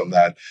system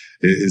that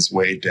is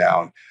weighed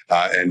down,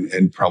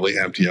 and probably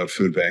empty out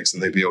food banks,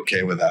 and they'd be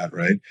okay with that,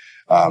 right?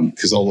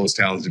 Because all those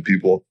talented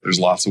people, there's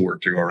lots of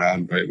work to go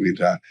around, right?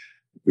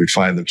 We'd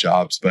find them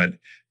jobs, but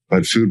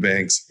But food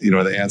banks,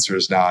 the answer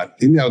is not,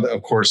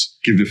 of course,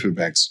 give to food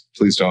banks.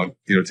 Please don't,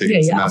 take it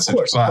as a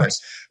message.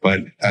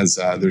 But as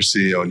their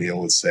CEO, Neil,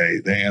 would say,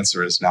 the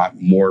answer is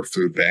not more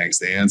food banks.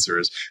 The answer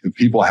is if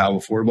people have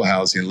affordable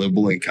housing and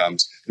livable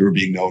incomes, there would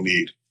be no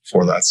need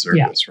for that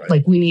service, right?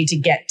 Like we need to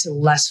get to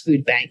less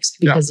food banks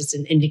because it's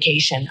an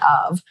indication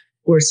of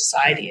where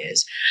society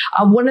is.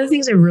 One of the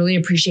things I really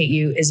appreciate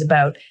you is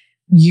about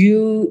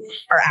you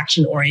are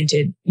action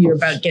oriented. You're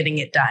about getting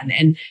it done.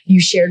 And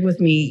you shared with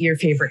me your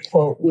favorite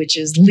quote, which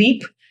is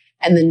leap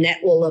and the net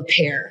will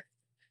appear.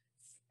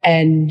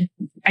 And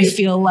I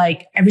feel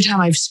like every time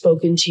I've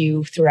spoken to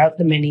you throughout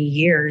the many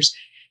years,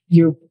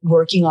 you're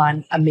working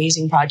on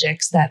amazing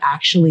projects that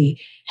actually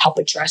help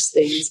address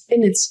things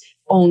in its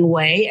own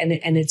way.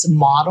 And it's a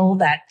model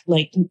that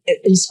like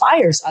it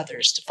inspires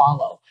others to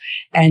follow.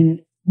 And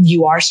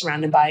you are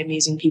surrounded by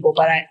amazing people,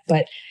 but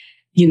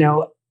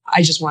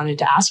I just wanted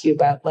to ask you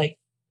about like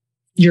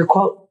your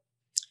quote.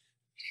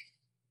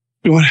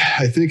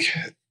 I think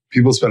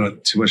people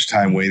spend too much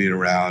time waiting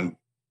around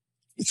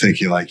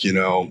thinking like,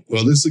 well,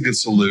 this is a good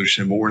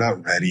solution, but we're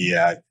not ready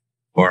yet.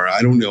 Or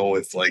I don't know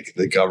if like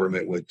the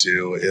government would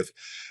do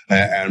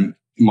and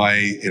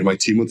my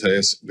team will tell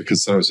us,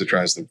 because sometimes it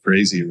drives them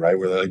crazy, right?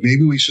 Where they're like,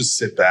 maybe we should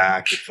sit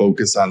back and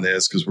focus on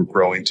this because we're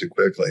growing too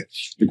quickly.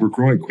 Like, we're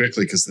growing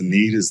quickly because the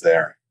need is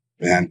there.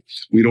 And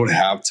we don't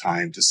have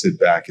time to sit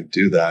back and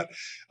do that.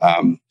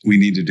 We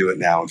need to do it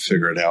now and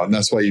figure it out. And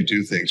that's why you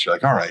do things. You're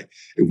like, all right,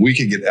 if we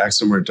could get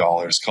X number of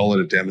dollars, call it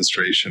a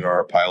demonstration or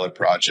a pilot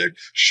project,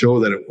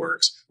 show that it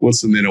works.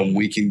 What's the minimum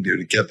we can do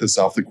to get this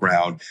off the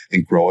ground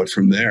and grow it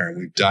from there? And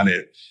we've done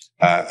it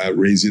at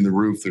Raising the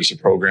Roof. There's a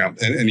program.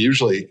 And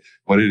usually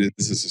what it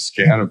is a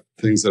scan of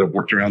things that have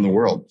worked around the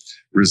world.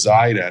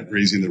 Reside at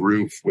Raising the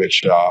Roof,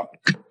 which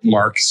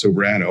Mark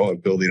Sobrano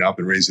of Building Up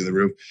and Raising the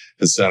Roof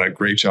has done a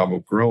great job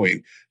of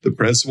growing. The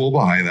principle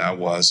behind that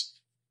was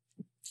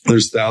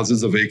there's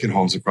thousands of vacant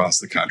homes across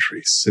the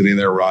country sitting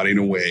there rotting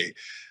away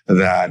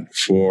that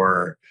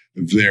for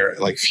their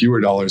like fewer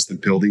dollars than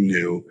building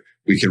new,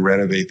 we can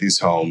renovate these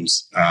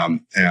homes.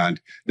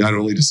 And not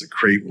only does it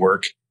create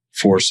work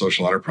for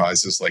social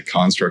enterprises like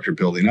Construct or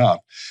Building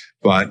Up,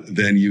 but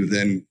then you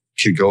can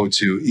go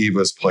to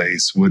Eva's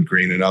Place, Wood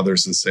Green, and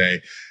others and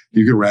say,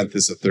 you can rent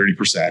this at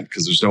 30%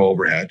 because there's no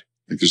overhead.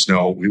 Like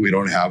we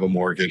don't have a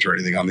mortgage or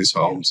anything on these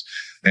homes.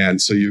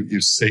 And so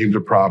you've saved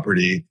a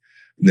property.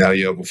 Now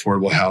you have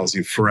affordable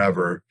housing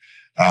forever.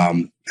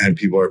 And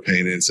people are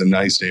paying it. It's a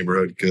nice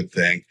neighborhood, good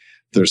thing.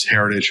 There's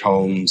heritage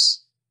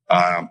homes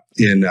at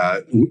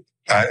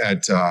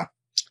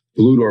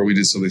Blue Door. We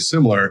did something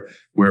similar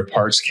where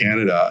Parks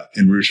Canada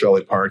in Rouge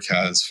Valley Park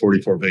has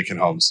 44 vacant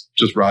homes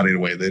just rotting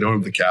away. They don't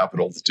have the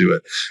capital to do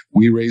it.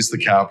 We raised the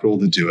capital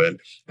to do it.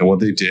 And what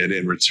they did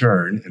in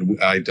return, and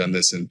I'd done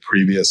this in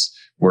previous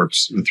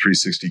works with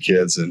 360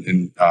 Kids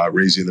and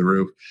Raising the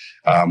Roof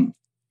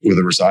with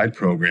a Reside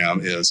program,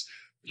 is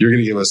you're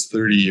going to give us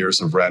 30 years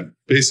of rent.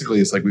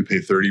 Basically, it's like we pay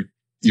 30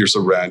 years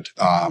of rent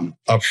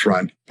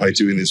upfront by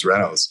doing these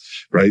renos,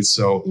 right?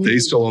 So they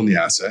still own the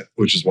asset,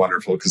 which is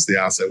wonderful because the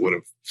asset would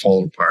have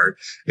fallen apart.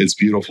 It's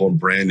beautiful and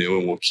brand new,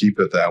 and we'll keep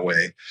it that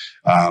way.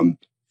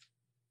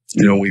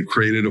 We've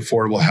created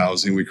affordable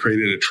housing. We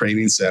created a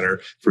training center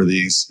for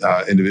these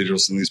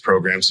individuals in these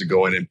programs to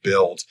go in and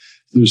build.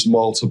 There's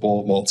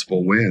multiple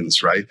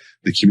wins, right?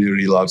 The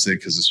community loves it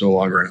because it's no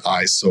longer an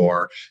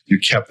eyesore. You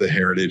kept the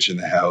heritage in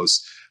the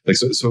house. Like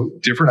so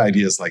different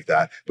ideas like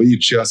that, but you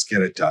just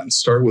get it done.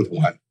 Start with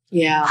one.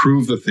 Yeah.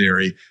 Prove the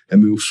theory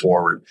and move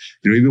forward.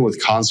 Even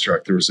with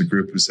Construct, there was a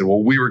group who said,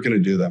 well, we were going to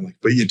do that. I'm like,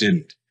 but you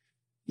didn't.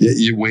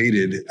 You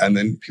waited, and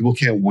then people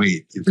can't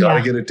wait. You've got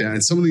to get it done.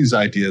 And some of these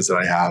ideas that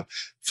I have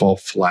fall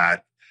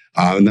flat,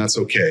 and that's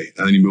okay.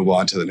 And then you move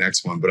on to the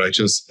next one. But I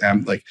just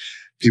am like,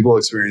 people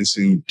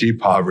experiencing deep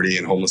poverty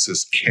and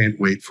homelessness can't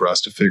wait for us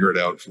to figure it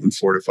out in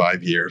 4 to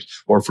 5 years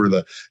or for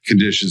the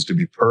conditions to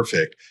be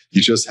perfect.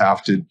 You just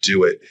have to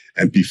do it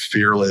and be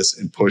fearless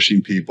in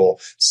pushing people,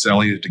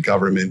 selling it to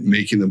government,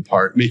 making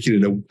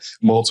it a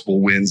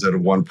multiple wins out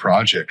of one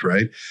project,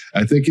 right?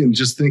 I think in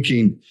just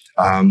thinking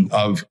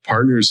of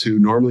partners who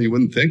normally you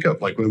wouldn't think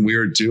of, like when we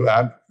were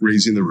at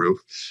Raising the Roof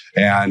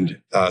and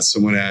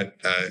someone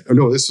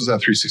this was at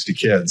 360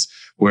 Kids,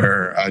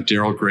 where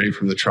Daryl Gray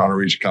from the Toronto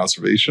Region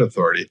Conservation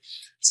Authority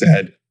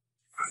said,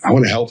 I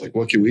want to help. Like,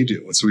 what can we do?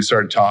 And so we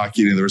started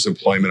talking, and there was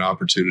employment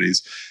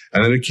opportunities.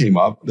 And then it came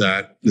up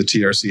that the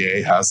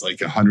TRCA has like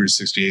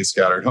 168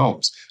 scattered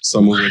homes,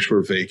 some of which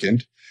were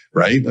vacant,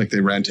 right? Like they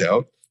rent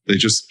out. They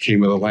just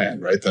came with the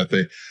land, right?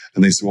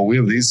 And they said, well, we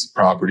have these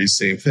properties,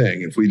 same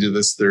thing. If we did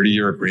this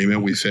 30-year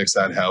agreement, we fix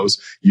that house.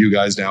 You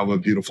guys now have a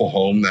beautiful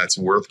home that's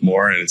worth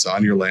more and it's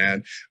on your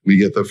land. We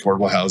get the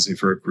affordable housing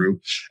for a group.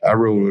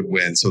 Everyone would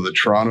win. So the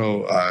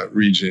Toronto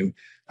region,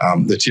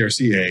 the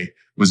TRCA,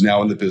 was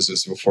now in the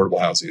business of affordable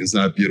housing. Isn't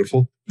that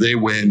beautiful? They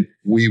win,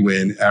 we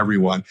win,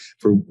 everyone,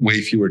 for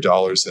way fewer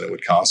dollars than it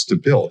would cost to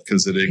build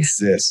because it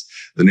exists.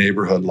 The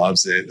neighborhood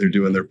loves it. They're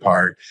doing their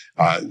part.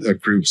 The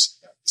groups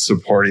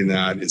supporting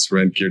that. It's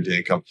rent geared to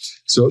income.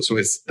 So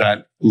it's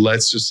that,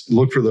 let's just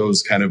look for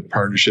those kind of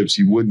partnerships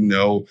you wouldn't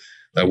know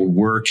that would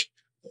work.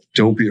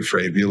 Don't be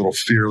afraid. Be a little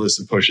fearless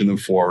in pushing them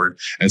forward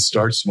and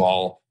start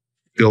small,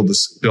 build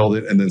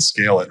it, and then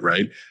scale it,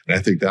 right? And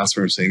I think that's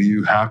what I'm saying.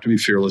 You have to be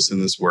fearless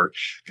in this work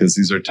because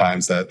these are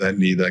times that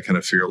need that kind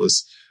of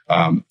fearless.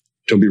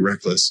 Don't be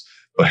reckless,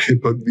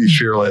 but be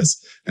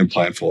fearless and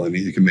planful, and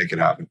you can make it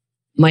happen.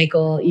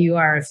 Michael, you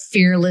are a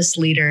fearless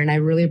leader, and I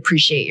really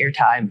appreciate your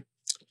time.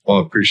 Well,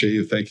 I appreciate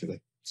you. Thank you.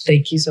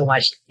 Thank you so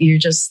much. You're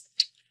just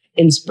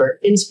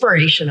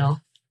inspirational.